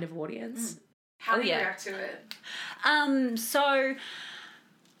that kind of audience? How do you react to it? So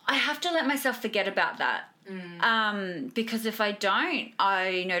I have to let myself forget about that. Because if I don't,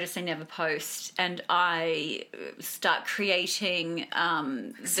 I notice I never post and I start creating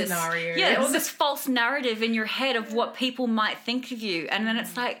scenarios. Or this false narrative in your head of what people might think of you. And then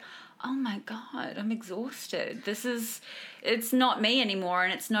it's like, oh my God, I'm exhausted. It's not me anymore,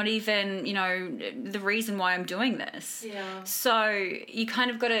 and it's not even, the reason why I'm doing this. Yeah. So you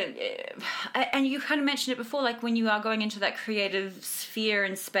kind of got to, and you kind of mentioned it before, like when you are going into that creative sphere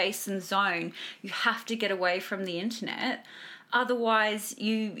and space and zone, you have to get away from the internet. Otherwise,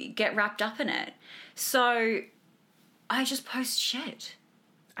 you get wrapped up in it. So I just post shit.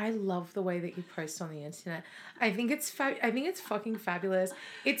 I love the way that you post on the internet. I think it's fucking fabulous.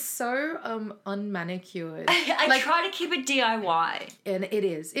 It's so unmanicured. I try to keep it DIY. And it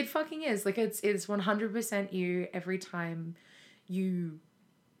is. It fucking is. Like it's 100% you every time you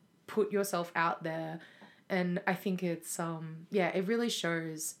put yourself out there. And I think it's it really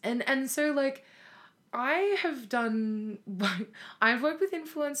shows. And so like I have done, I've worked with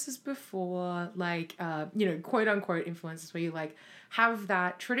influencers before, like, quote unquote influencers where you like have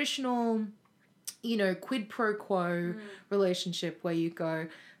that traditional, quid pro quo relationship where you go,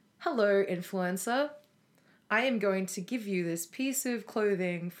 hello, influencer, I am going to give you this piece of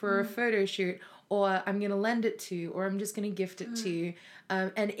clothing for a photo shoot, or I'm going to lend it to you, or I'm just going to gift it to you.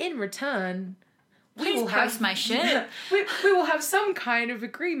 And in return, Please post my shit. We will have some kind of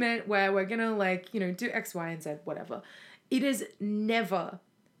agreement where we're gonna do X, Y, and Z, whatever. It is never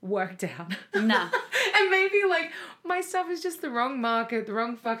worked out. No. And maybe my stuff is just the wrong market, the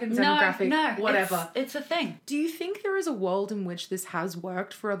wrong fucking demographic, no, whatever. It's a thing. Do you think there is a world in which this has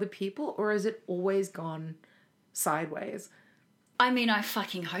worked for other people, or has it always gone sideways? I mean, I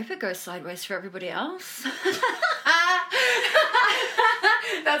fucking hope it goes sideways for everybody else.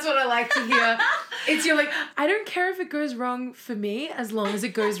 That's what I like to hear. You're like, I don't care if it goes wrong for me as long as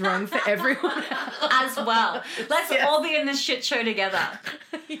it goes wrong for everyone else. As well. Let's all be in this shit show together.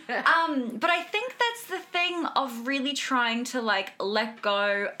 Yeah. But I think that's the thing of really trying to let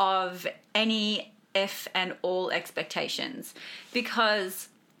go of any if and all expectations, because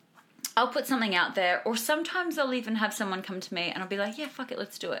I'll put something out there, or sometimes I'll even have someone come to me and I'll be like, yeah, fuck it,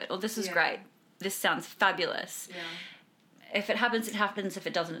 let's do it. Or this is great. This sounds fabulous. Yeah. If it happens, it happens. If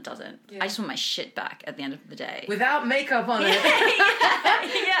it doesn't, it doesn't. Yeah. I just want my shit back at the end of the day. Without makeup on it.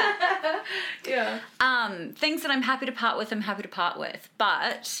 Yeah. Things that I'm happy to part with, I'm happy to part with.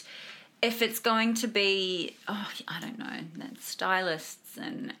 But if it's going to be, I don't know, stylists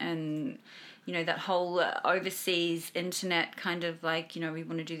and that whole overseas internet kind of we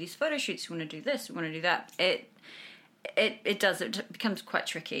want to do these photo shoots, we want to do this, we want to do that. It becomes quite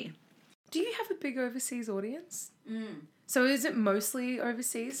tricky. Do you have a big overseas audience? So is it mostly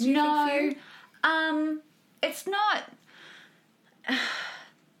overseas? Do you think it's not.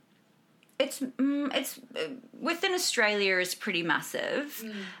 It's within Australia is pretty massive,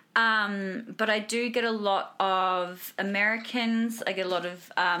 but I do get a lot of Americans. I get a lot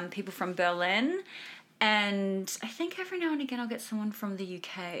of people from Berlin, and I think every now and again I'll get someone from the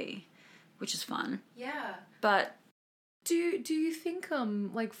UK, which is fun. Yeah, but. Do you think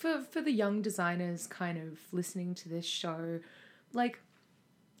for the young designers kind of listening to this show,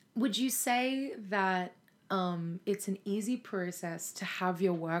 Would you say that it's an easy process to have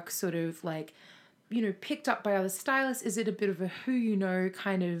your work sort of like, you know, picked up by other stylists? Is it a bit of a who you know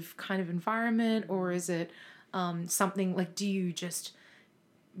kind of environment, or is it something like, do you just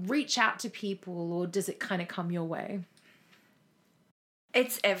reach out to people, or does it kind of come your way?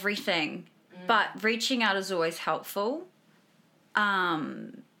 It's everything, but reaching out is always helpful.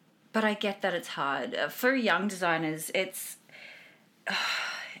 But I get that it's hard. For young designers, it's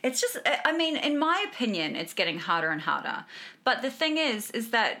just, I mean, in my opinion, it's getting harder and harder. But the thing is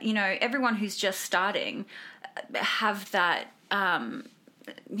that, you know, everyone who's just starting have that,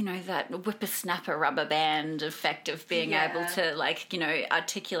 you know, that whippersnapper rubber band effect of being able to, like, you know,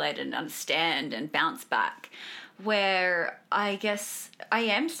 articulate and understand and bounce back. Where I guess I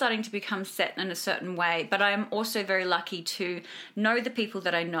am starting to become set in a certain way, but I'm also very lucky to know the people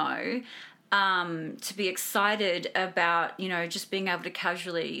that I know, to be excited about, you know, just being able to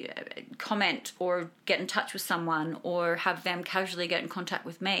casually comment or get in touch with someone, or have them casually get in contact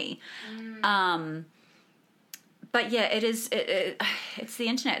with me. But yeah, it's the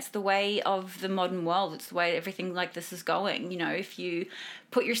internet. It's the way of the modern world. It's the way everything like this is going. You know, if you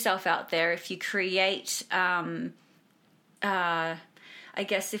put yourself out there, if you create, I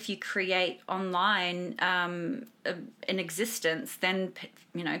guess if you create online an existence, then,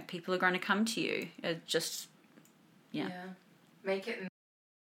 you know, people are going to come to you. Just, yeah. Make it.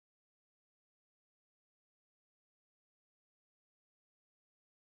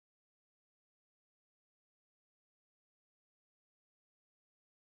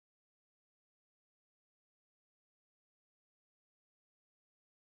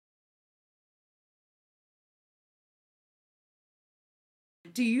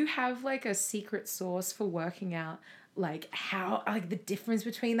 Do you have like a secret sauce for working out, like how, like the difference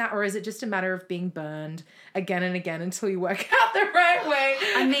between that, or is it just a matter of being burned again and again until you work out the right way?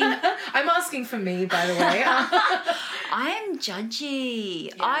 I mean, I'm asking for me, by the way. I'm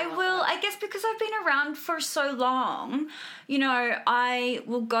judgy. I guess because I've been around for so long, you know, I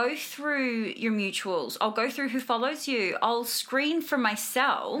will go through your mutuals. I'll go through who follows you. I'll screen for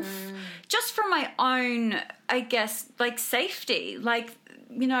myself just for my own, I guess, like safety. Like,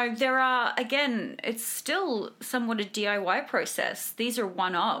 you know, there are, again, it's still somewhat a DIY process. These are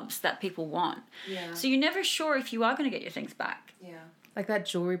one-ofs that people want. Yeah. So you're never sure if you are going to get your things back. Yeah. Like that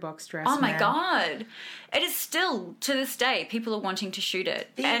jewelry box dress. Oh my man. God. It is still, to this day, people are wanting to shoot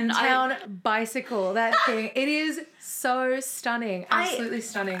it. The town bicycle, that thing. It is so stunning. Absolutely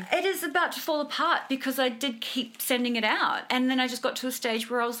stunning. It is about to fall apart because I did keep sending it out. And then I just got to a stage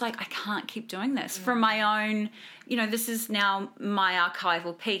where I was like, I can't keep doing this for my own, you know, this is now my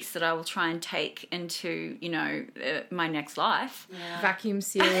archival piece that I will try and take into, you know, my next life. Yeah. Vacuum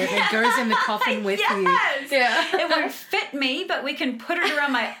seal it. It goes in the coffin with you. Yeah. It won't fit me, but we can put it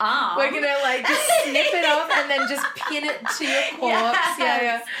around my arm. We're going to like just snip it off and then just pin it to your corpse.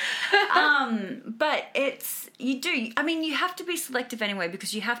 Yes. Yeah. But it's, you have to be selective anyway,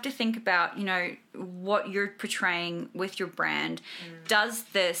 because you have to think about, you know, what you're portraying with your brand. Does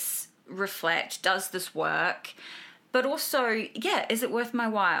this reflect? Does this work? But also, yeah, is it worth my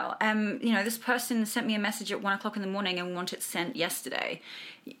while? You know, this person sent me a message at 1 o'clock in the morning and want it sent yesterday.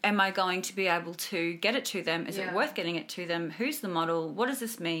 Am I going to be able to get it to them? Is it worth getting it to them? Who's the model? What does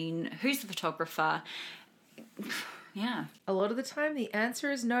this mean? Who's the photographer? Yeah. A lot of the time, the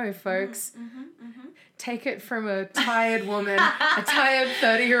answer is no, folks. Take it from a tired woman, a tired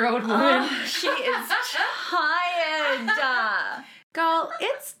 30-year-old woman. Oh, she is tired. Girl,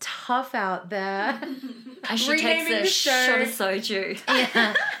 it's tough out there. I should take Renaming a the shot show. of soju.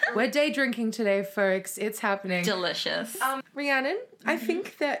 Yeah. We're day drinking today, folks. It's happening. Delicious. Rhiannon, I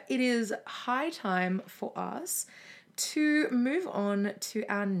think that it is high time for us to move on to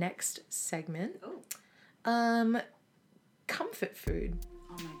our next segment. Comfort food.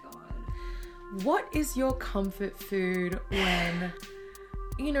 Oh my God. What is your comfort food when,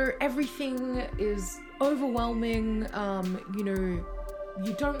 you know, everything is overwhelming, you know,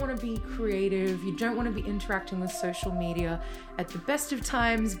 you don't want to be creative, you don't want to be interacting with social media at the best of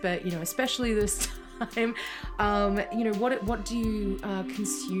times, but, you know, especially this time, you know, what do you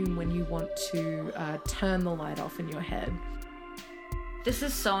consume when you want to turn the light off in your head? This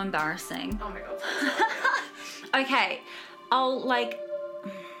is so embarrassing. Oh my God. Okay,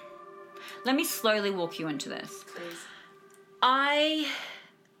 let me slowly walk you into this. Please. I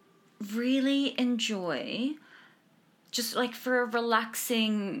really enjoy just like for a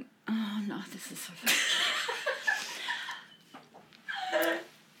relaxing, oh no, this is so funny.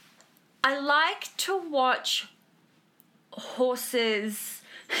 I like to watch horses.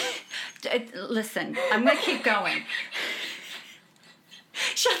 Listen, I'm going to keep going.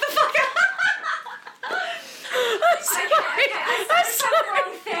 Shut the I started the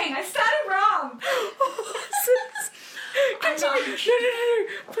wrong thing. I started wrong. Horses. Continue.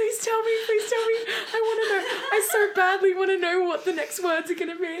 No. Please tell me. I want to know. I so badly want to know what the next words are going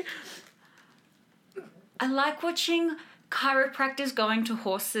to be. I like watching chiropractors going to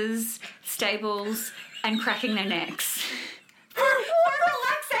horses, stables, and cracking their necks. For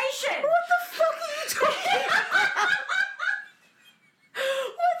relaxation. What the fuck are you talking about?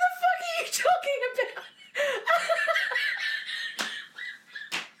 What the fuck are you talking about?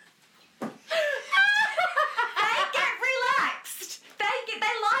 They get relaxed.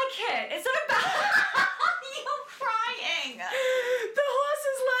 They like it. It's not about you're crying. The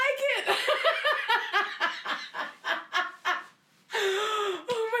horses like it.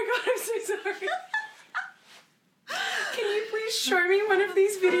 Oh my god, I'm so sorry. Can you please show me one of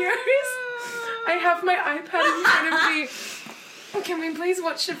these videos? I have my iPad in front of me. Can we please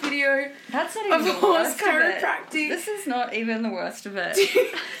watch a video That's not of even the horse worst of it. chiropractic? This is not even the worst of it.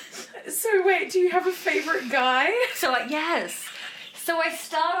 So wait, do you have a favorite guy? So yes. So I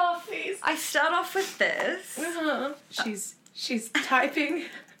start off. Please. I start off with this. She's typing.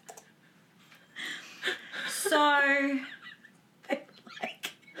 So I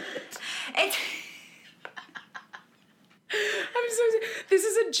like it's. I'm so sorry. This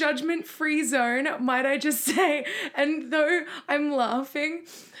is a judgment-free zone, might I just say. And though I'm laughing,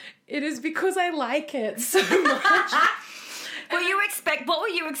 it is because I like it so much. What were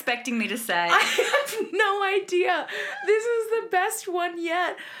you expecting me to say? I have no idea. This is the best one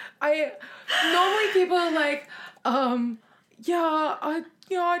yet. Normally people are like, I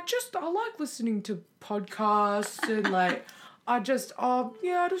like listening to podcasts and like I just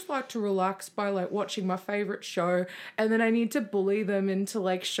like to relax by like watching my favorite show, and then I need to bully them into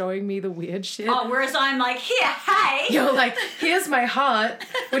like showing me the weird shit. Oh, whereas I'm like, here, hey. You're like, here's my heart.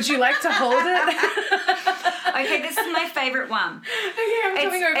 Would you like to hold it? Okay, this is my favorite one. Okay, I'm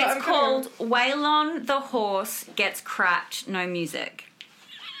coming over. It's called Waylon the Horse Gets Cracked, No Music.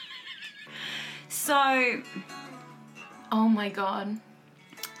 So, Oh my god.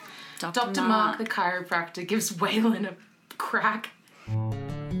 Dr. Mark, the chiropractor, gives Waylon a crack.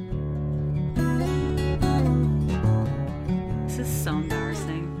 This is so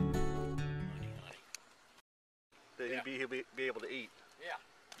embarrassing. That he'll be able to eat.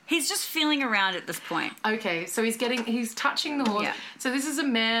 He's just feeling around at this point. Okay, so he's touching the horse. Yeah. So this is a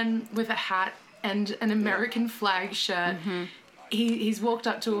man with a hat and an American flag shirt. Mm-hmm. He's walked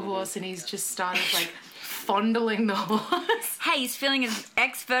up to a horse and he's just started like fondling the horse. Hey, he's feeling his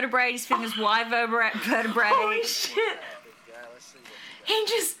X vertebrae, he's feeling his Y vertebrae. Holy shit. He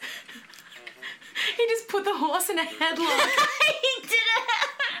just put the horse in a headlock. He did it!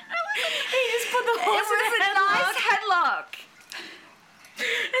 He just put the horse in a It headlock. was a nice headlock.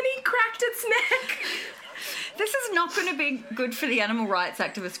 And he cracked its neck. This is not going to be good for the animal rights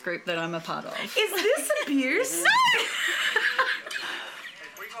activist group that I'm a part of. Is this abuse?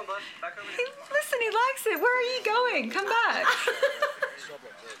 Listen, he likes it. Where are you going? Come back.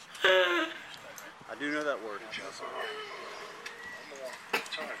 I do know that word.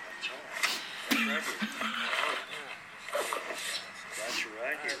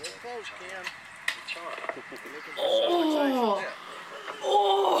 Oh.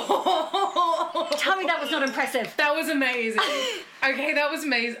 Oh. Tell me that was not impressive. That was amazing. Okay, that was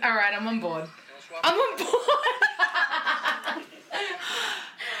amazing. All right, I'm on board.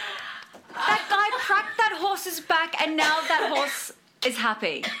 That guy cracked that horse's back and now that horse is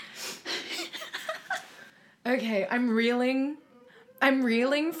happy. Okay, I'm reeling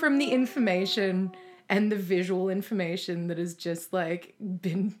from the information and the visual information that has just like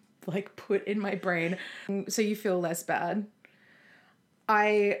been like put in my brain so you feel less bad.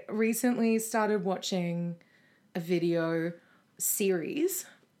 I recently started watching a video series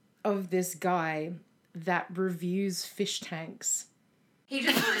of this guy that reviews fish tanks. He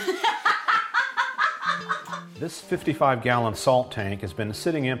just This 55-gallon salt tank has been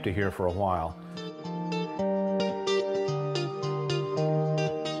sitting empty here for a while.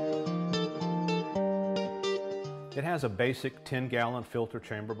 It has a basic 10-gallon filter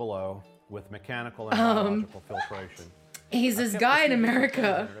chamber below with mechanical and biological filtration. He's this guy in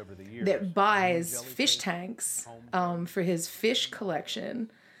America that buys fish tanks for his fish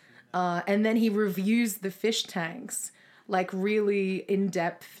collection, and then he reviews the fish tanks, like really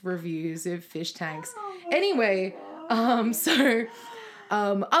in-depth reviews of fish tanks. Anyway, other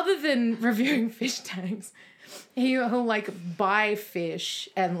than reviewing fish tanks, he'll like buy fish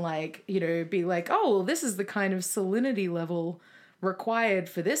and like, you know, be like, oh, well, this is the kind of salinity level required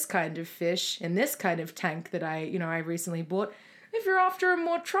for this kind of fish in this kind of tank that I recently bought. If you're after a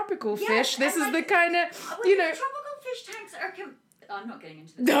more tropical fish, this is the kind of, Tropical fish tanks are... I'm not getting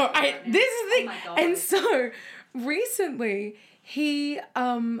into this. No, right now. this is the thing. Oh my God. And so recently he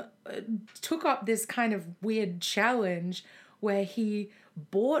took up this kind of weird challenge where he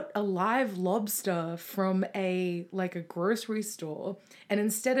bought a live lobster from a grocery store, and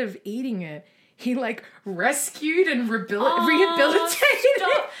instead of eating it, he rescued and rehabilitated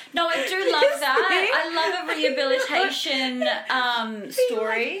it. No, I do love that. I love a rehabilitation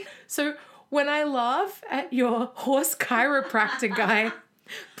story. So when I laugh at your horse chiropractor guy,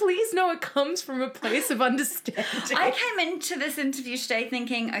 please know it comes from a place of understanding. I came into this interview today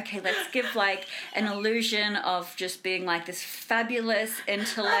thinking, okay, let's give an illusion of just being this fabulous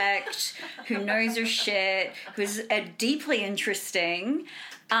intellect who knows her shit, who's deeply interesting.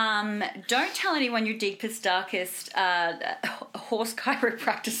 Don't tell anyone your deepest, darkest horse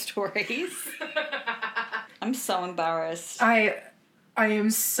chiropractor stories. I'm so embarrassed. I am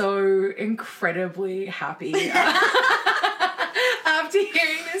so incredibly happy after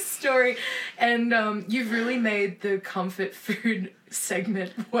hearing this story, and you've really made the comfort food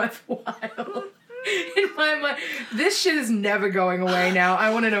segment worthwhile. In my mind, this shit is never going away now. I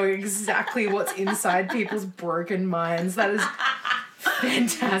want to know exactly what's inside people's broken minds. That is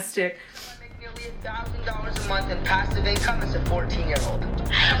fantastic. Nearly $1,000 a month in passive income as a 14-year-old.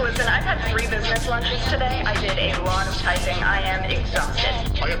 Listen, I've had 3 business lunches today. I did a lot of typing. I am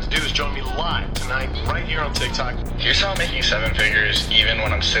exhausted. All you have to do is join me live tonight, right here on TikTok. Here's how I'm making 7 figures even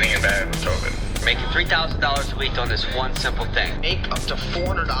when I'm sitting in bed with COVID. Making $3,000 a week on this one simple thing. Make up to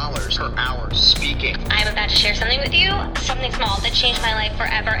 $400 per hour speaking. I'm about to share something with you, something small that changed my life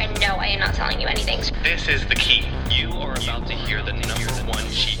forever, and no, I am not telling you anything. This is the key. You are about to hear the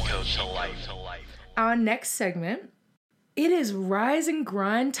 #1 cheat code to life. Our next segment, it is rise and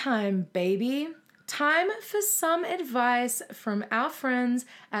grind time, baby. Time for some advice from our friends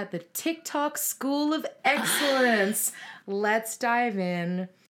at the TikTok School of Excellence. Let's dive in.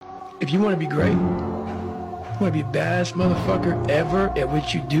 If you want to be great, you want to be the baddest motherfucker ever at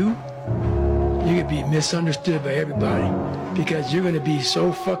what you do, you're going to be misunderstood by everybody because you're going to be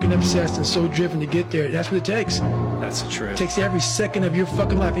so fucking obsessed and so driven to get there. That's what it takes. That's the truth. It takes every second of your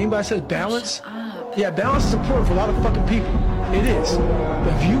fucking life. Anybody says balance? Yeah, balance is important for a lot of fucking people. It is.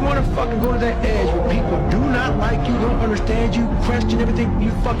 But if you want to fucking go to that edge where people do not like you, don't understand you, question everything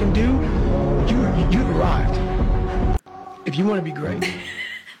you fucking do, you've arrived. If you want to be great.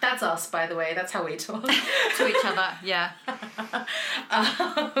 That's us, by the way. That's how we talk. To each other, yeah.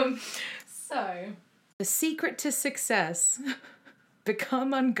 So, the secret to success: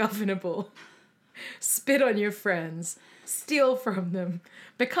 become ungovernable, spit on your friends, steal from them,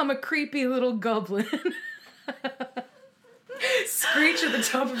 become a creepy little goblin, screech at the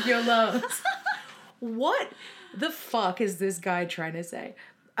top of your lungs. What the fuck is this guy trying to say?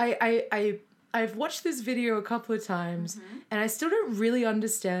 I've watched this video a couple of times, and I still don't really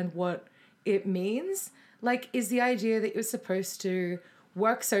understand what it means. Is the idea that you're supposed to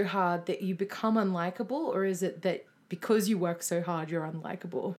work so hard that you become unlikable, or is it that because you work so hard, you're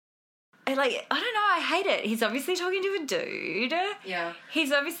unlikable? I don't know, I hate it. He's obviously talking to a dude. Yeah.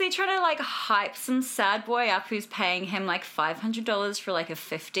 He's obviously trying to hype some sad boy up who's paying him $500 for a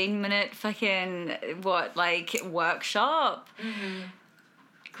 15-minute fucking workshop. Mm-hmm.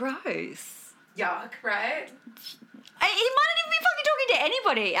 Gross. Yuck, right? He might not even be fucking talking to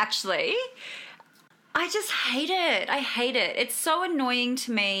anybody, actually. I just hate it. I hate it. It's so annoying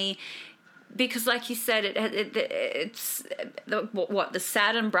to me because, like you said, it's the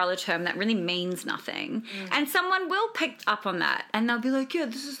sad umbrella term that really means nothing. And someone will pick up on that and they'll be like, yeah,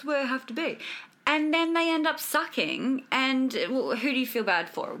 this is where I have to be. And then they end up sucking. And who do you feel bad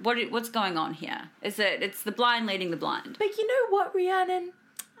for? What's going on here? It's the blind leading the blind. But you know what, Rhiannon?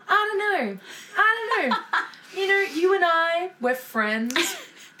 I don't know. You and I, we're friends,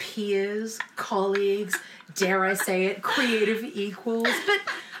 peers, colleagues, dare I say it, creative equals. But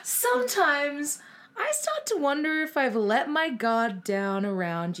sometimes I start to wonder if I've let my guard down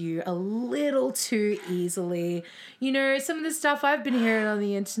around you a little too easily. Some of the stuff I've been hearing on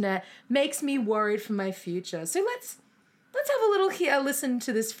the internet makes me worried for my future. So let's have a little listen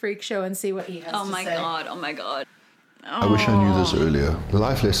to this freak show and see what he has to say. Oh my God. I wish I knew this earlier.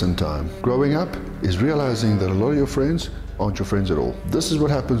 Life lesson time. Growing up is realizing that a lot of your friends aren't your friends at all. This is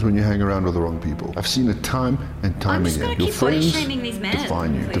what happens when you hang around with the wrong people. I've seen it time and time again. Your friends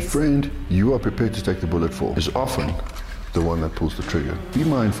define you. The friend you are prepared to take the bullet for is often the one that pulls the trigger. Be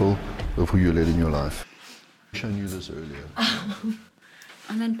mindful of who you let in your life. I wish I knew this earlier.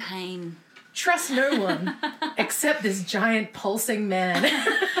 I'm in pain. Trust no one except this giant pulsing man.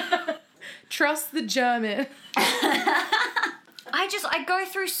 Trust the German. I go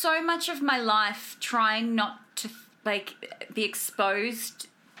through so much of my life trying not to like be exposed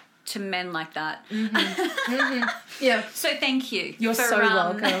to men like that. Yeah. So thank you. You're so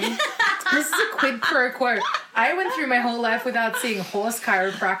welcome. This is a quid pro quo. I went through my whole life without seeing horse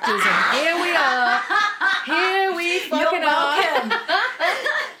chiropractors, and here we are. Here we fucking are.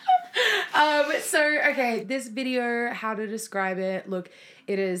 Okay, this video, how to describe it. Look,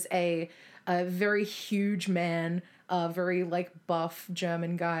 it is a very huge man, a very like buff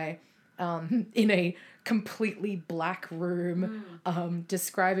German guy, in a completely black room,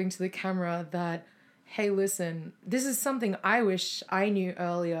 describing to the camera that, hey, listen, this is something I wish I knew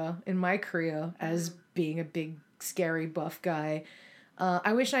earlier in my career as being a big, scary, buff guy.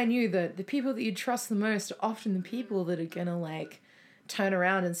 I wish I knew that the people that you trust the most are often the people that are gonna, like, turn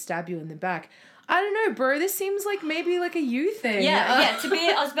around and stab you in the back. I don't know, bro. This seems like maybe like a you thing. Yeah.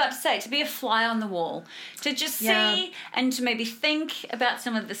 I was about to say, to be a fly on the wall, to just see and to maybe think about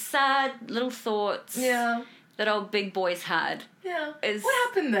some of the sad little thoughts that old big boys had. Yeah. What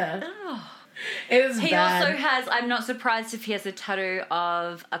happened there? Oh. It was He bad. also has, I'm not surprised if he has a tattoo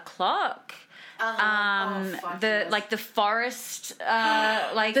of a clock. Like the forest,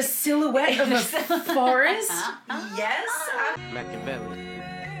 like the silhouette of a forest. Yes. Machiavelli.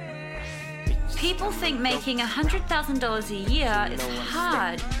 People think making $100,000 a year is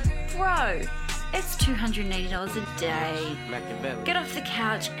hard. Bro, it's $280 a day. Machiavelli. Get off the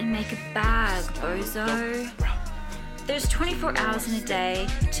couch and make a bag, bozo. There's 24 hours in a day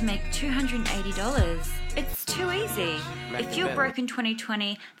to make $280. It's too easy. If you're broke in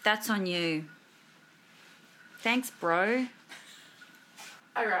 2020, that's on you. Thanks, bro.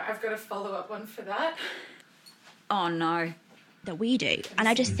 All right, I've got a follow-up one for that. Oh, no. That we do. And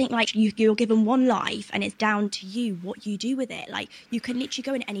I just think, like, you're given one life and it's down to you what you do with it. Like, you can literally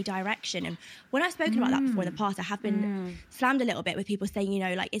go in any direction. And when I've spoken about that before in the past, I have been slammed a little bit with people saying, you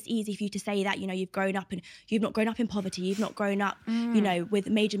know, like, it's easy for you to say that, you know, you've grown up and you've not grown up in poverty, you've not grown up, you know, with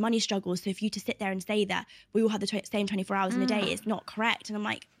major money struggles. So for you to sit there and say that we all have the same 24 hours in a day is not correct. And I'm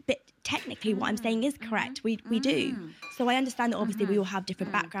like, but technically what I'm saying is correct. We do. So I understand that obviously we all have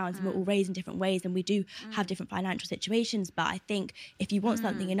different backgrounds and we're all raised in different ways and we do have different financial situations. But I think if you want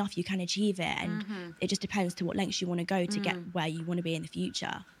something enough, you can achieve it. And it just depends to what lengths you want to go to get where you want to be in the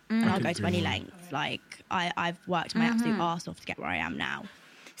future. And I'll go to any lengths. Like, I've worked my absolute arse off to get where I am now.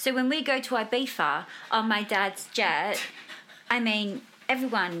 So when we go to Ibiza on my dad's jet, I mean,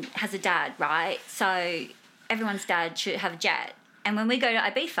 everyone has a dad, right? So everyone's dad should have a jet. And when we go to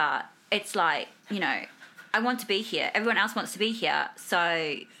Ibiza, it's like, you know, I want to be here. Everyone else wants to be here.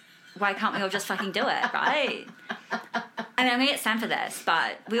 So why can't we all just fucking do it, right? I mean, I'm going to get Sam for this,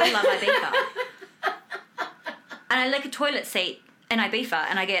 but we all love Ibiza. And I lick a toilet seat in Ibiza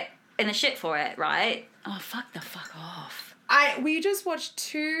and I get in the shit for it, right? Oh, fuck the fuck off. We just watched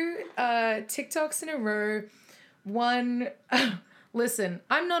 2 TikToks in a row. One, listen,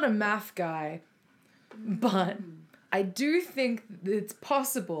 I'm not a math guy, but I do think that it's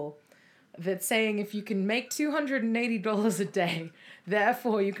possible that saying if you can make $280 a day,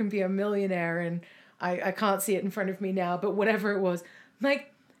 therefore you can be a millionaire, and I can't see it in front of me now, but whatever it was,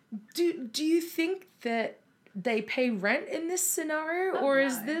 like, do you think that they pay rent in this scenario, or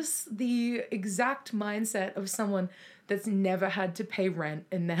is this the exact mindset of someone that's never had to pay rent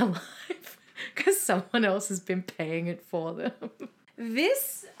in their life because someone else has been paying it for them?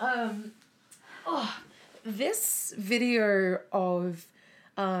 This video of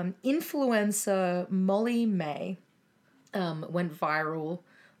influencer Molly May went viral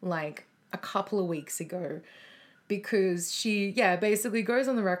like a couple of weeks ago because she basically goes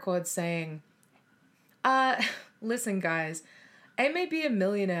on the record saying, listen guys, I may be a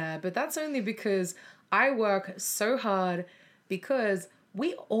millionaire, but that's only because I work so hard, because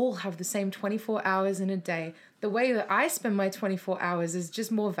we all have the same 24 hours in a day. The way that I spend my 24 hours is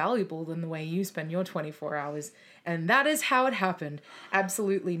just more valuable than the way you spend your 24 hours. And that is how it happened.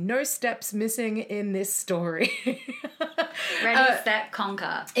 Absolutely no steps missing in this story. Ready, set,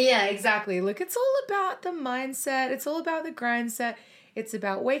 conquer. Yeah, exactly. Look, it's all about the mindset. It's all about the grind set. It's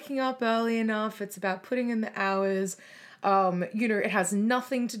about waking up early enough. It's about putting in the hours. You know, it has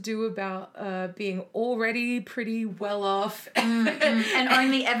nothing to do about being already pretty well off. And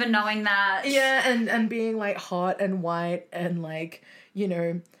only ever knowing that. Yeah, and being like hot and white and like, you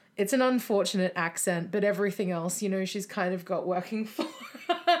know, it's an unfortunate accent, but everything else, you know, she's kind of got working for her.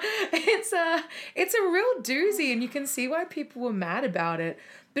 It's a real doozy, and you can see why people were mad about it.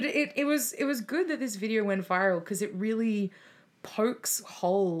 But it was good that this video went viral, because it really pokes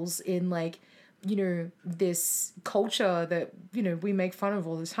holes in, like, you know, this culture that, you know, we make fun of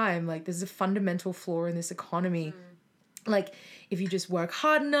all the time. Like, there's a fundamental flaw in this economy Like, if you just work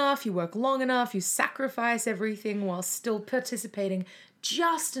hard enough, you work long enough, you sacrifice everything while still participating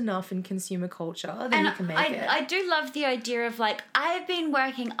just enough in consumer culture, then you can make it. I do love the idea of, like, I've been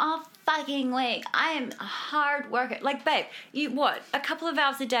working all fucking week. I am a hard worker. Like, babe, a couple of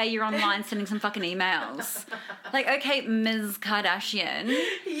hours a day you're online sending some fucking emails. Like, okay, Ms. Kardashian.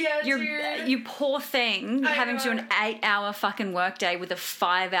 Yeah, dude. You poor thing having to do an 8-hour fucking workday with a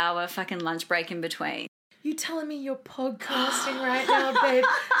 5-hour fucking lunch break in between. You telling me you're podcasting right now, babe?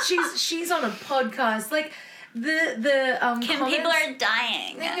 She's on a podcast. Like, the Kim, people are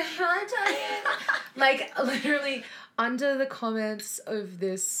dying. Like, literally under the comments of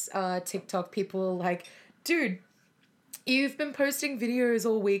this TikTok, people are like, dude, you've been posting videos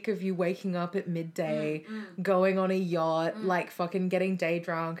all week of you waking up at midday, going on a yacht, like fucking getting day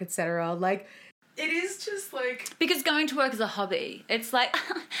drunk, etc. Like, it is just like... Because going to work is a hobby. It's like,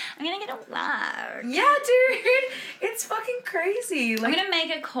 I'm gonna get a lark. Yeah, dude. It's fucking crazy. Like, I'm gonna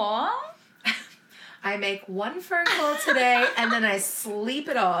make a call. I make one phone call today and then I sleep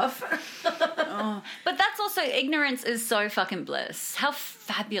it off. But that's also, ignorance is so fucking bliss. How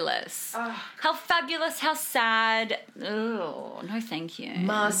fabulous. How fabulous, how sad. Oh, no thank you.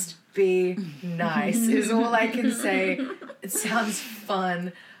 Must be nice is all I can say. It sounds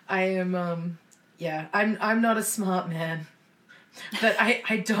fun. I am, I'm not a smart man. But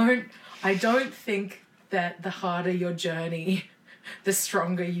I don't think that the harder your journey, the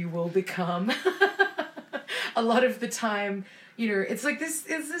stronger you will become. A lot of the time, it's like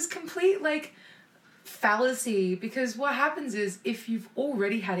this complete, like, fallacy, because what happens is if you've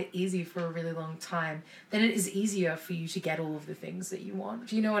already had it easy for a really long time, then it is easier for you to get all of the things that you want.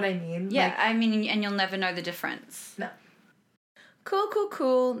 Do you know what I mean? Yeah, and you'll never know the difference. No.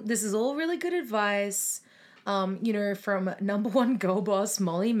 Cool. This is all really good advice, from number one girl boss,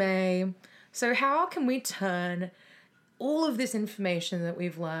 Molly May. So how can we turn all of this information that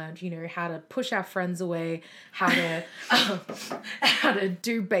we've learned, how to push our friends away, how to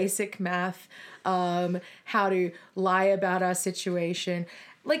do basic math, how to lie about our situation.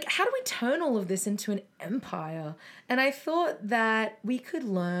 Like, how do we turn all of this into an empire? And I thought that we could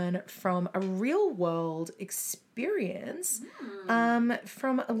learn from a real world experience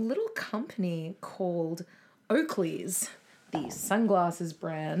from a little company called Oakley's, the sunglasses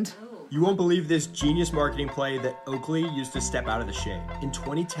brand. You won't believe this genius marketing play that Oakley used to step out of the shade. In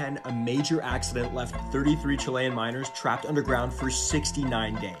 2010, a major accident left 33 Chilean miners trapped underground for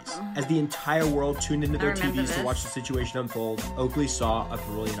 69 days. As the entire world tuned into their TVs to watch the situation unfold, Oakley saw a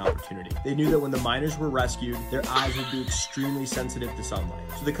brilliant opportunity. They knew that when the miners were rescued, their eyes would be extremely sensitive to sunlight.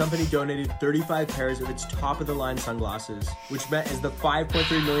 So the company donated 35 pairs of its top-of-the-line sunglasses, which meant as the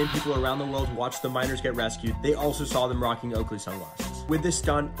 5.3 million people around the world watched the miners get rescued, they also saw them rocking Oakley sunglasses. With this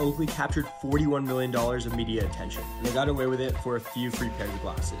stunt, Oakley captured $41 million of media attention, and they got away with it for a few free pairs of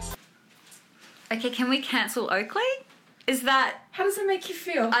glasses. Okay, can we cancel Oakley? Is that... How does it make you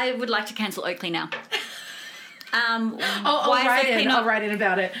feel? I would like to cancel Oakley now. I'll write in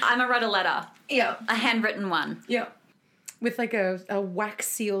about it. I'm gonna write a letter. Yeah. A handwritten one. Yeah. With like a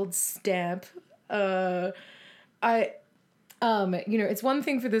wax-sealed stamp. It's one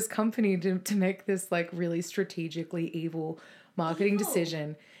thing for this company to make this, like, really strategically evil marketing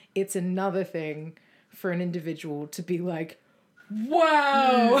decision. It's another thing for an individual to be like,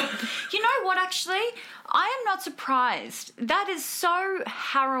 wow. You know what, actually? I am not surprised. That is so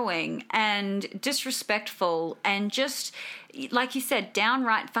harrowing and disrespectful and just, like you said,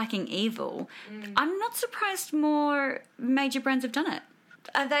 downright fucking evil. I'm not surprised more major brands have done it.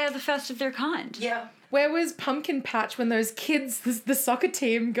 They are the first of their kind. Yeah. Where was Pumpkin Patch when those kids, the soccer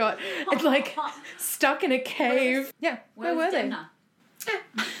team, got, like, stuck in a cave? Where were they?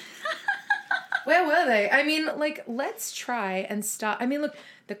 Where were they? I mean, like, let's try and start. I mean, look,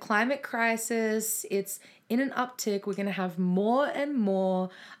 the climate crisis, it's in an uptick. We're going to have more and more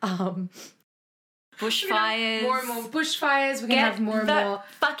bushfires. More and more bushfires. We're going to have more and more.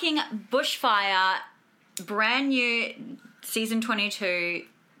 Fucking bushfire, brand new season 22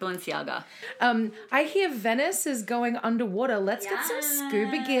 Balenciaga. I hear Venice is going underwater. Let's get some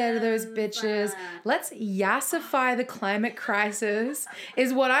scuba gear to those bitches. Let's yassify the climate crisis,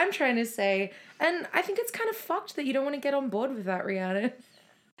 is what I'm trying to say. And I think it's kind of fucked that you don't want to get on board with that, Rhiannon.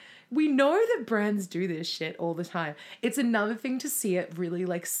 We know that brands do this shit all the time. It's another thing to see it really,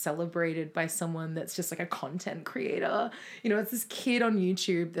 like, celebrated by someone that's just like a content creator. It's this kid on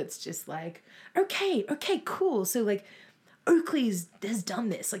YouTube that's just like, okay, cool. So, like, Oakley's has done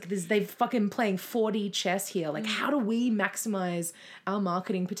this. Like, they've fucking playing 4D chess here. Like, how do we maximize our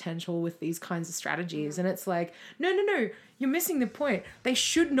marketing potential with these kinds of strategies? And it's like, no, you're missing the point. They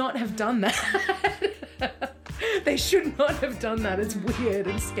should not have done that. They should not have done that. It's weird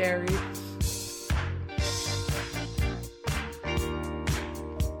and scary.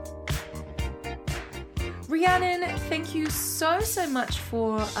 Rhiannon, thank you so much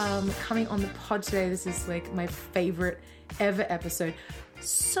for coming on the pod today. This is like my favorite ever episode.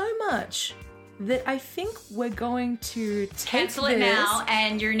 So much that I think we're going to cancel it now,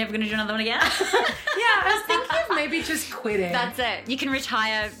 and you're never going to do another one again. Yeah, I was thinking of maybe just quitting. That's it. You can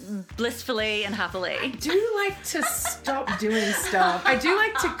retire blissfully and happily. I do like to stop doing stuff. I do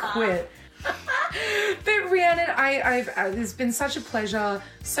like to quit. But Rhiannon, it's been such a pleasure.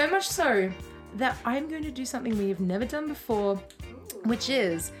 So much so that I'm going to do something we have never done before, which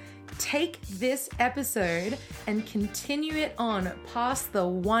is take this episode and continue it on past the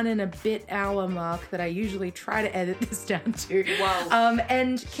 1 and a bit hour mark that I usually try to edit this down to. Wow.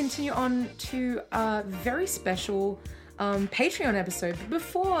 And continue on to a very special Patreon episode. But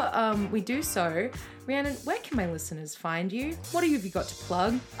before we do so, Rhiannon, where can my listeners find you? What have you got to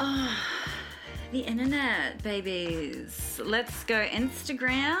plug? The internet, babies. Let's go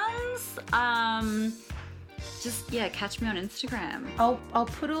Instagrams. Just catch me on Instagram. I'll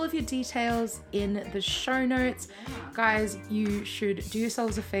put all of your details in the show notes. Guys, you should do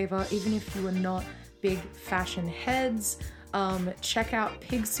yourselves a favor, even if you are not big fashion heads. Check out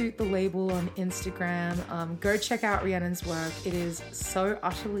Pigsuit the Label on Instagram. Go check out Rhiannon's work. It is so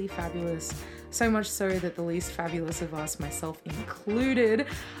utterly fabulous. So much so that the least fabulous of us, myself included,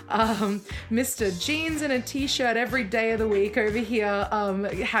 Mr. Jeans and a t-shirt every day of the week over here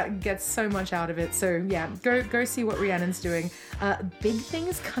gets so much out of it. So yeah, go see what Rhiannon's doing. Big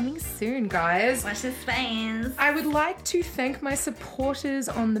things coming soon, guys. Watch the space. I would like to thank my supporters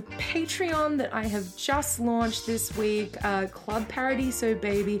on the Patreon that I have just launched this week. Club Paradiso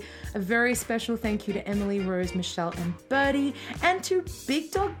Baby. A very special thank you to Emily, Rose, Michelle, and Birdie, and to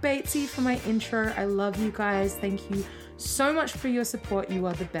Big Dog Batesy for my intro. I love you guys. Thank you so much for your support. You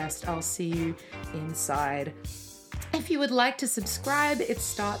are the best. I'll see you inside. If you would like to subscribe, it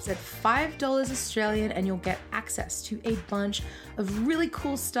starts at $5 Australian and you'll get access to a bunch of really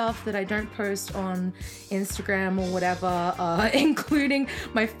cool stuff that I don't post on Instagram or whatever, including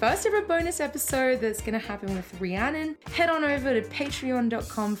my first ever bonus episode that's going to happen with Rhiannon. Head on over to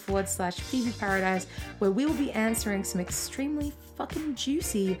patreon.com/Phoebe Paradise, where we will be answering some extremely fucking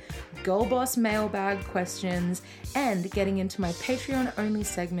juicy Girl Boss mailbag questions and getting into my Patreon only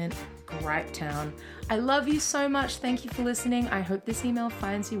segment, Gripe Town. I love you so much. Thank you for listening. I hope this email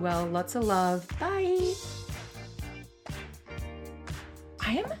finds you well. Lots of love. Bye.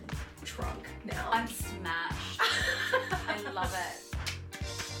 I am drunk now. I'm smashed. I love it.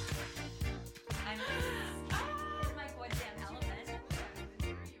 I'm my goddamn element.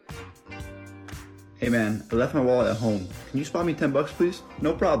 Hey man, I left my wallet at home. Can you spot me $10 please?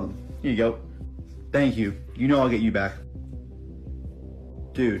 No problem. Here you go. Thank you. You know I'll get you back.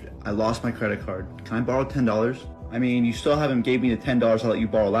 Dude, I lost my credit card. Can I borrow $10? I mean, you still haven't gave me the $10 I let you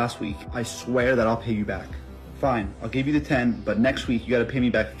borrow last week. I swear that I'll pay you back. Fine, I'll give you the 10, but next week you gotta pay me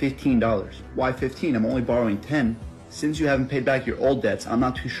back $15. Why 15? I'm only borrowing 10. Since you haven't paid back your old debts, I'm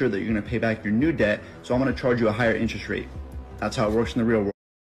not too sure that you're gonna pay back your new debt, so I'm gonna charge you a higher interest rate. That's how it works in the real world.